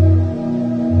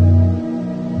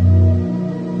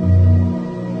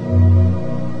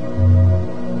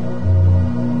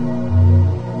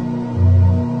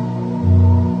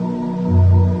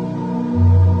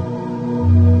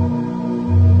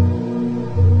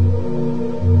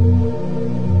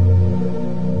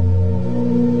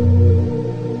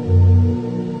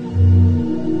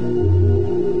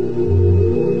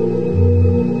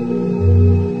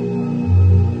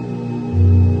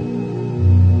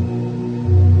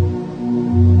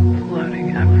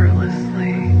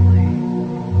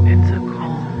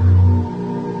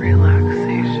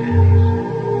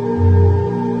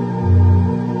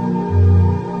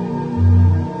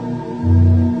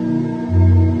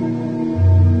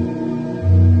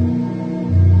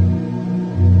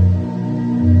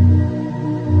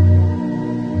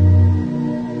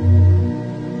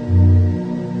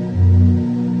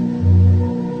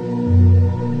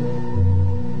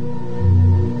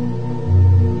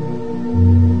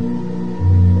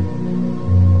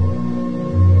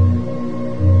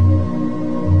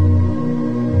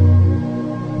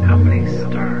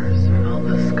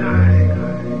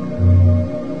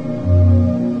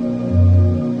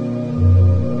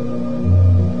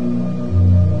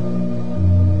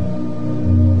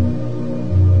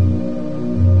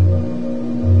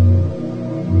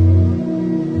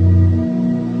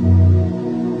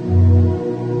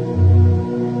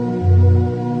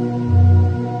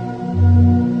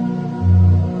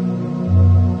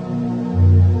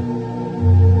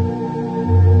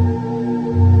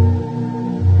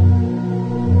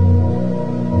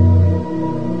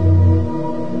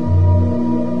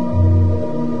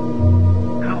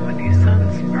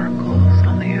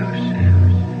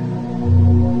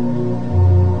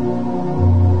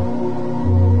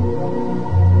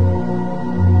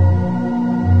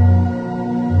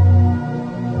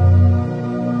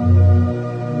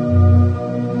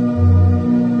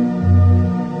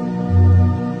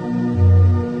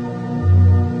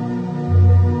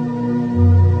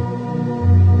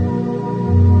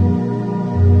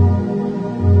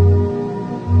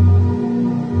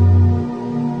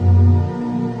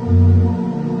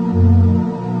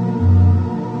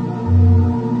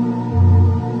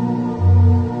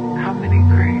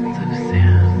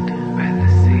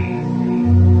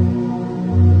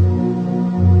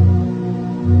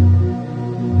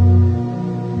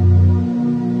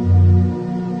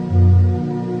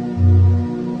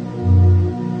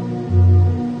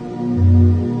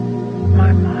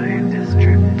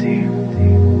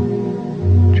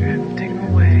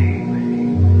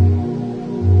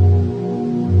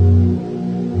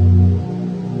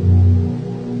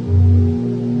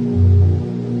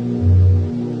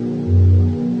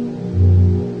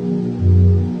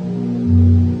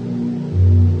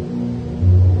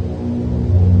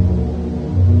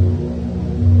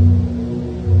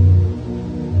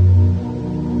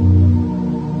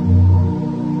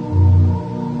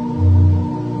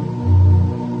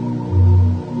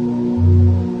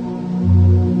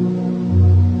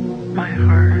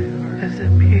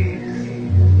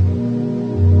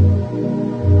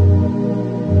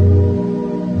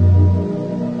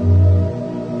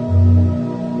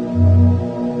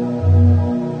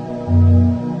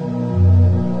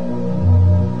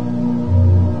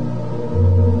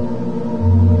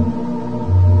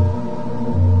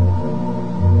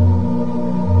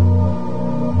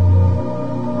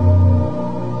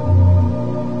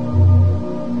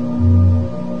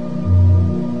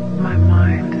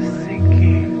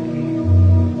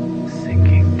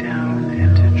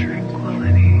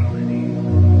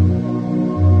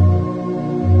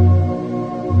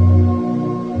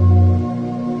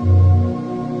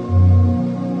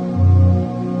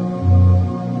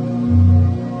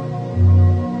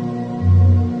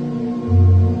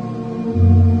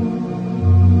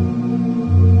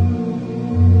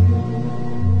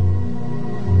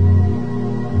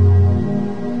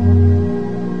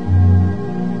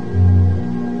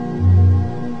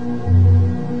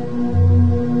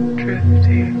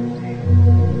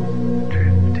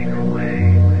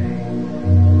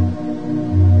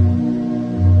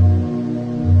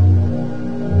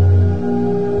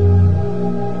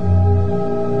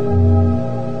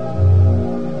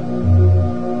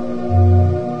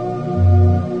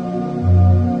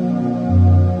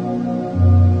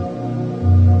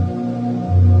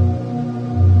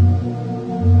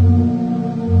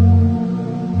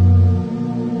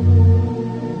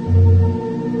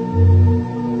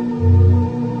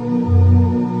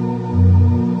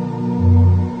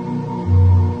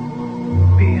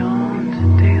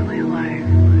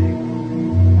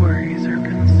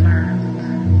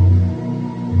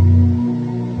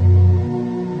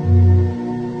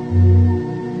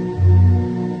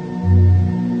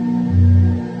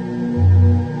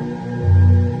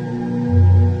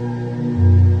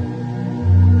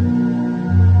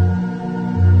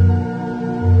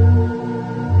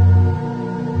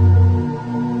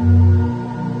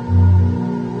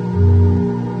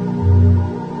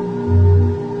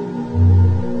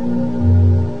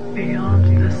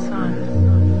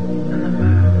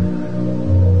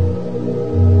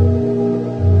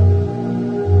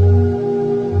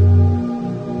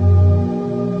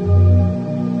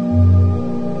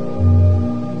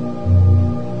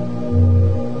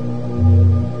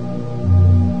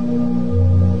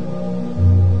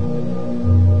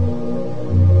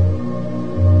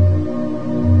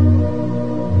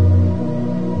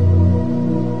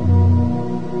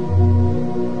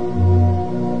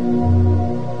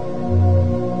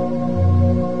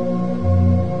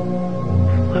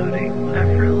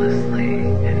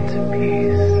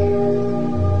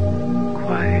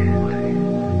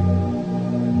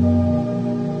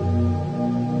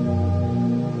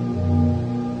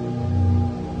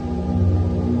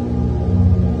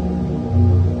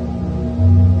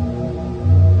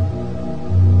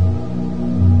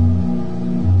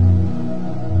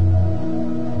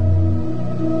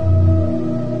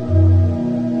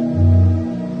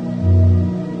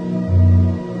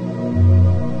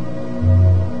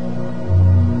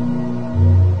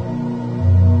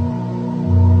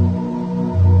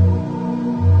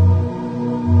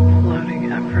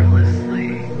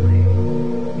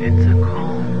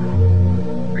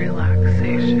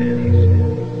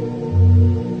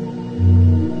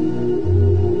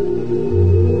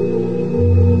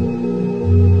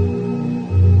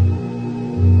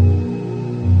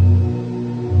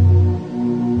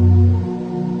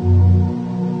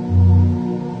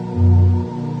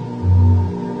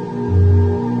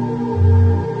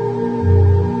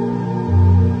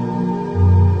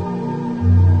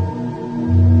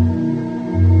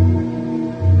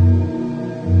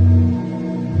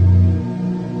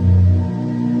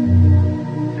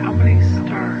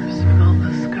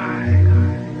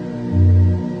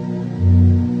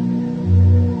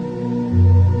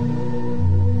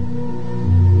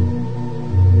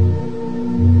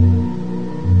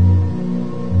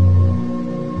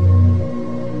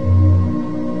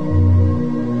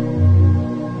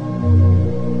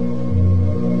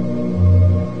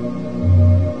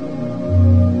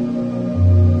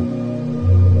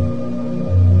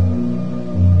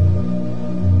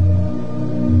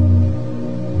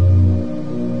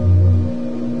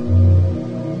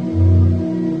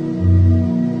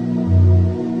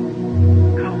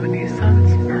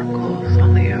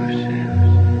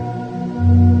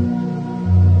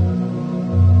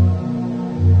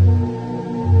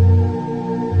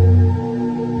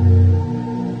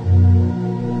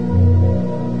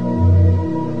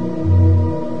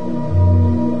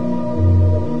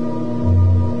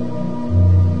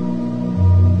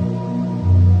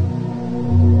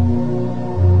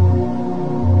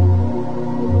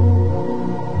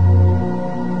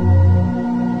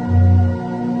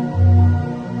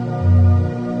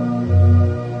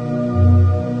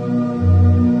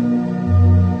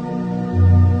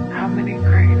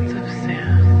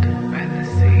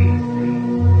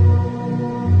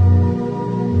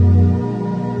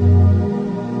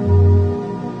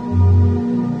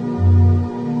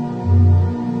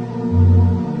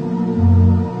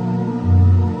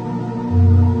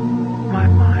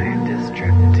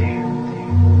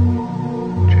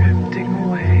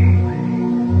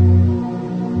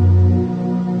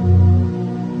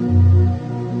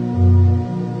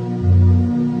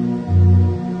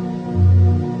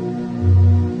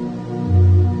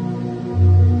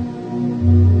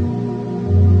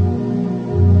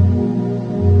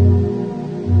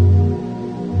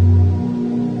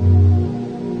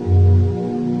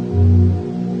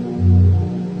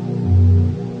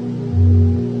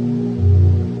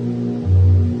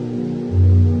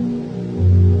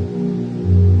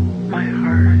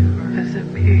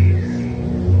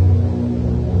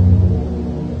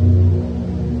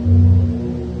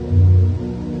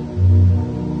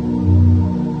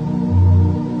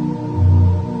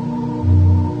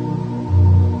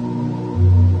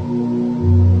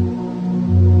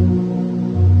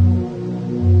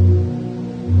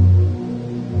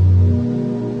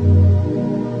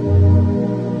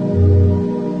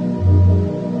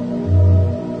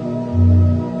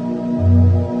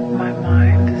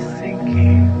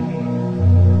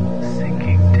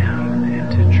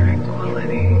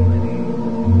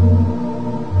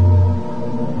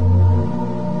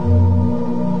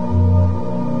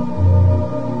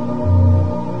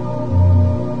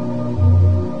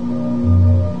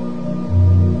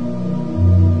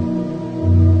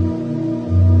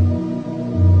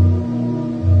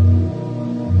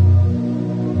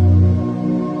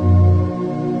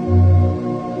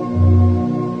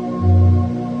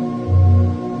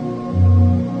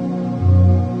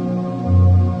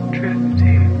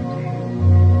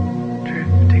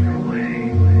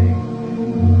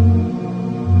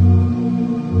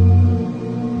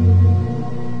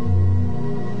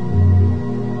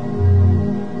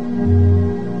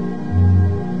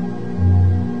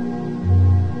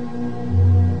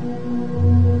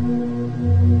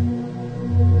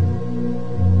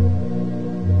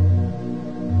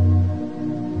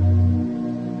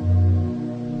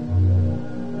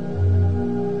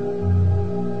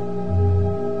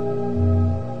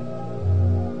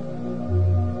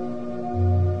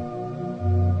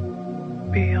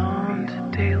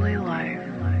 life,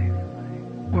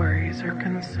 worries or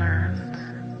concerns.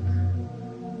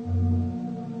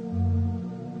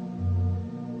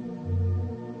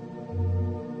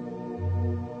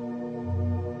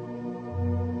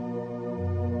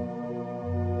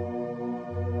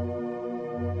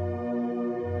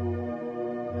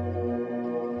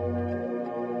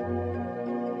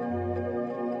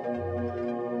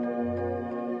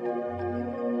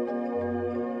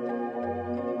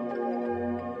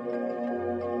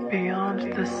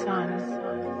 Beyond the sun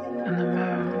and the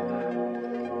moon,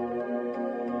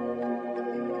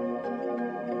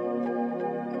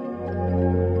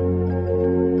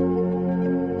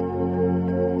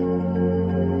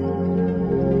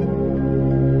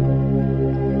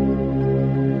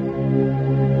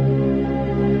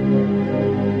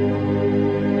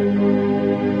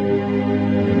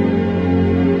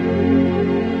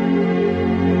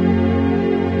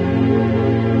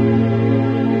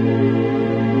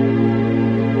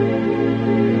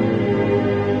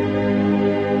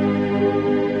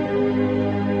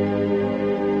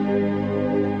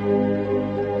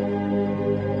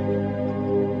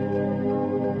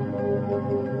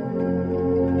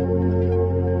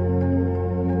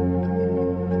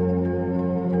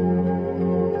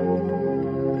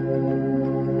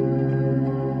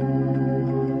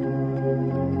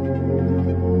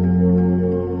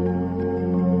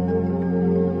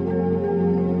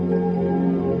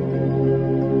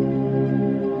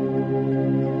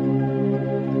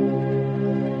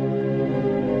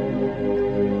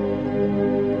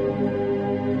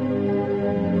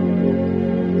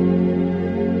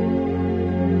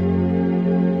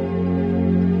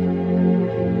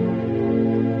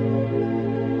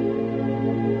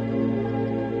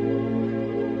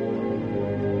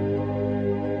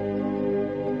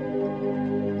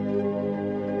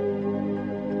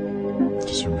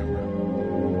 Just remember,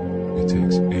 it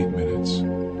takes 8 minutes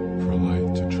for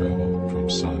light to travel from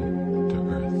sun to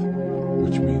earth,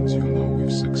 which means you'll know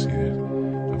we've succeeded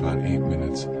about 8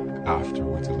 minutes after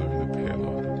we deliver the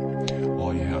payload.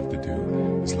 All you have to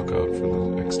do is look out for a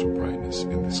little extra brightness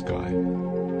in the sky.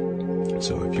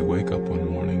 So if you wake up one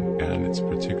morning and it's a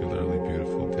particularly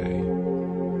beautiful day,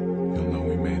 you'll know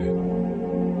we made it.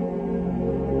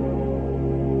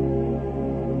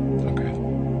 Okay.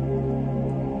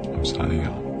 I'm signing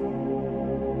out.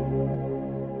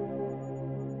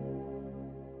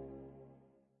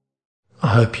 I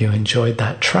hope you enjoyed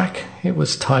that track. It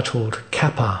was titled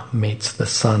Kappa Meets the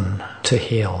Sun to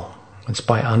Heal. It's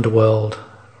by Underworld,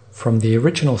 from the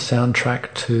original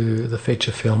soundtrack to the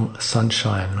feature film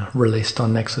Sunshine, released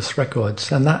on Nexus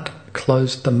Records, and that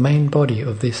closed the main body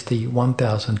of this, the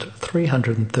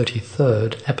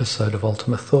 1333rd episode of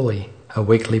Ultima Thule, a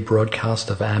weekly broadcast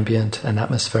of ambient and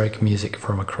atmospheric music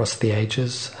from across the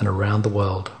ages and around the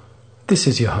world. This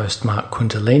is your host, Mark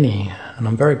Kundalini, and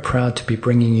I'm very proud to be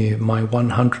bringing you my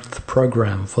 100th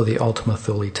program for the Ultima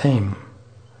Thule team.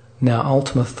 Now,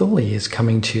 Ultima Thule is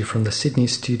coming to you from the Sydney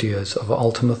studios of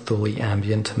Ultima Thule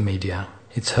Ambient Media.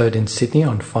 It's heard in Sydney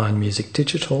on Fine Music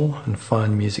Digital and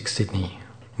Fine Music Sydney,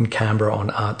 in Canberra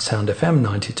on Art Sound FM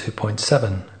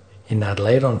 92.7, in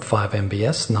Adelaide on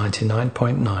 5MBS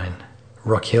 99.9,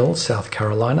 Rock Hill, South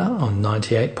Carolina on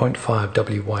 98.5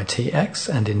 WYTX,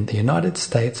 and in the United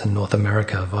States and North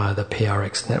America via the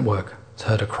PRX network. It's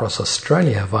heard across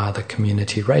Australia via the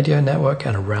Community Radio Network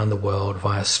and around the world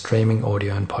via streaming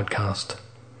audio and podcast.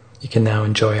 You can now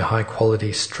enjoy a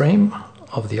high-quality stream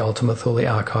of the Ultima Thule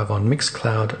archive on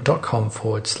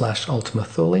mixcloud.com/Ultima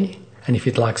Thule. And if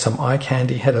you'd like some eye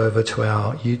candy, head over to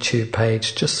our YouTube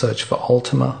page. Just search for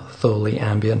Ultima Thule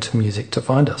Ambient Music to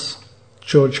find us.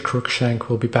 George Cruikshank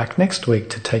will be back next week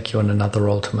to take you on another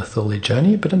Ultima Thule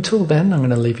journey, but until then I'm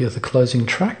going to leave you with the closing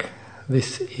track.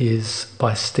 This is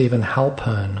by Stephen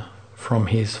Halpern from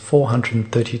his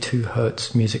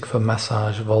 432Hz Music for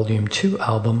Massage Volume 2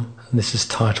 album, and this is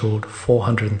titled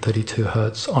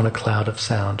 432Hz on a Cloud of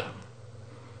Sound.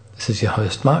 This is your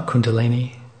host Mark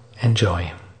Kundalini.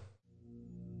 Enjoy.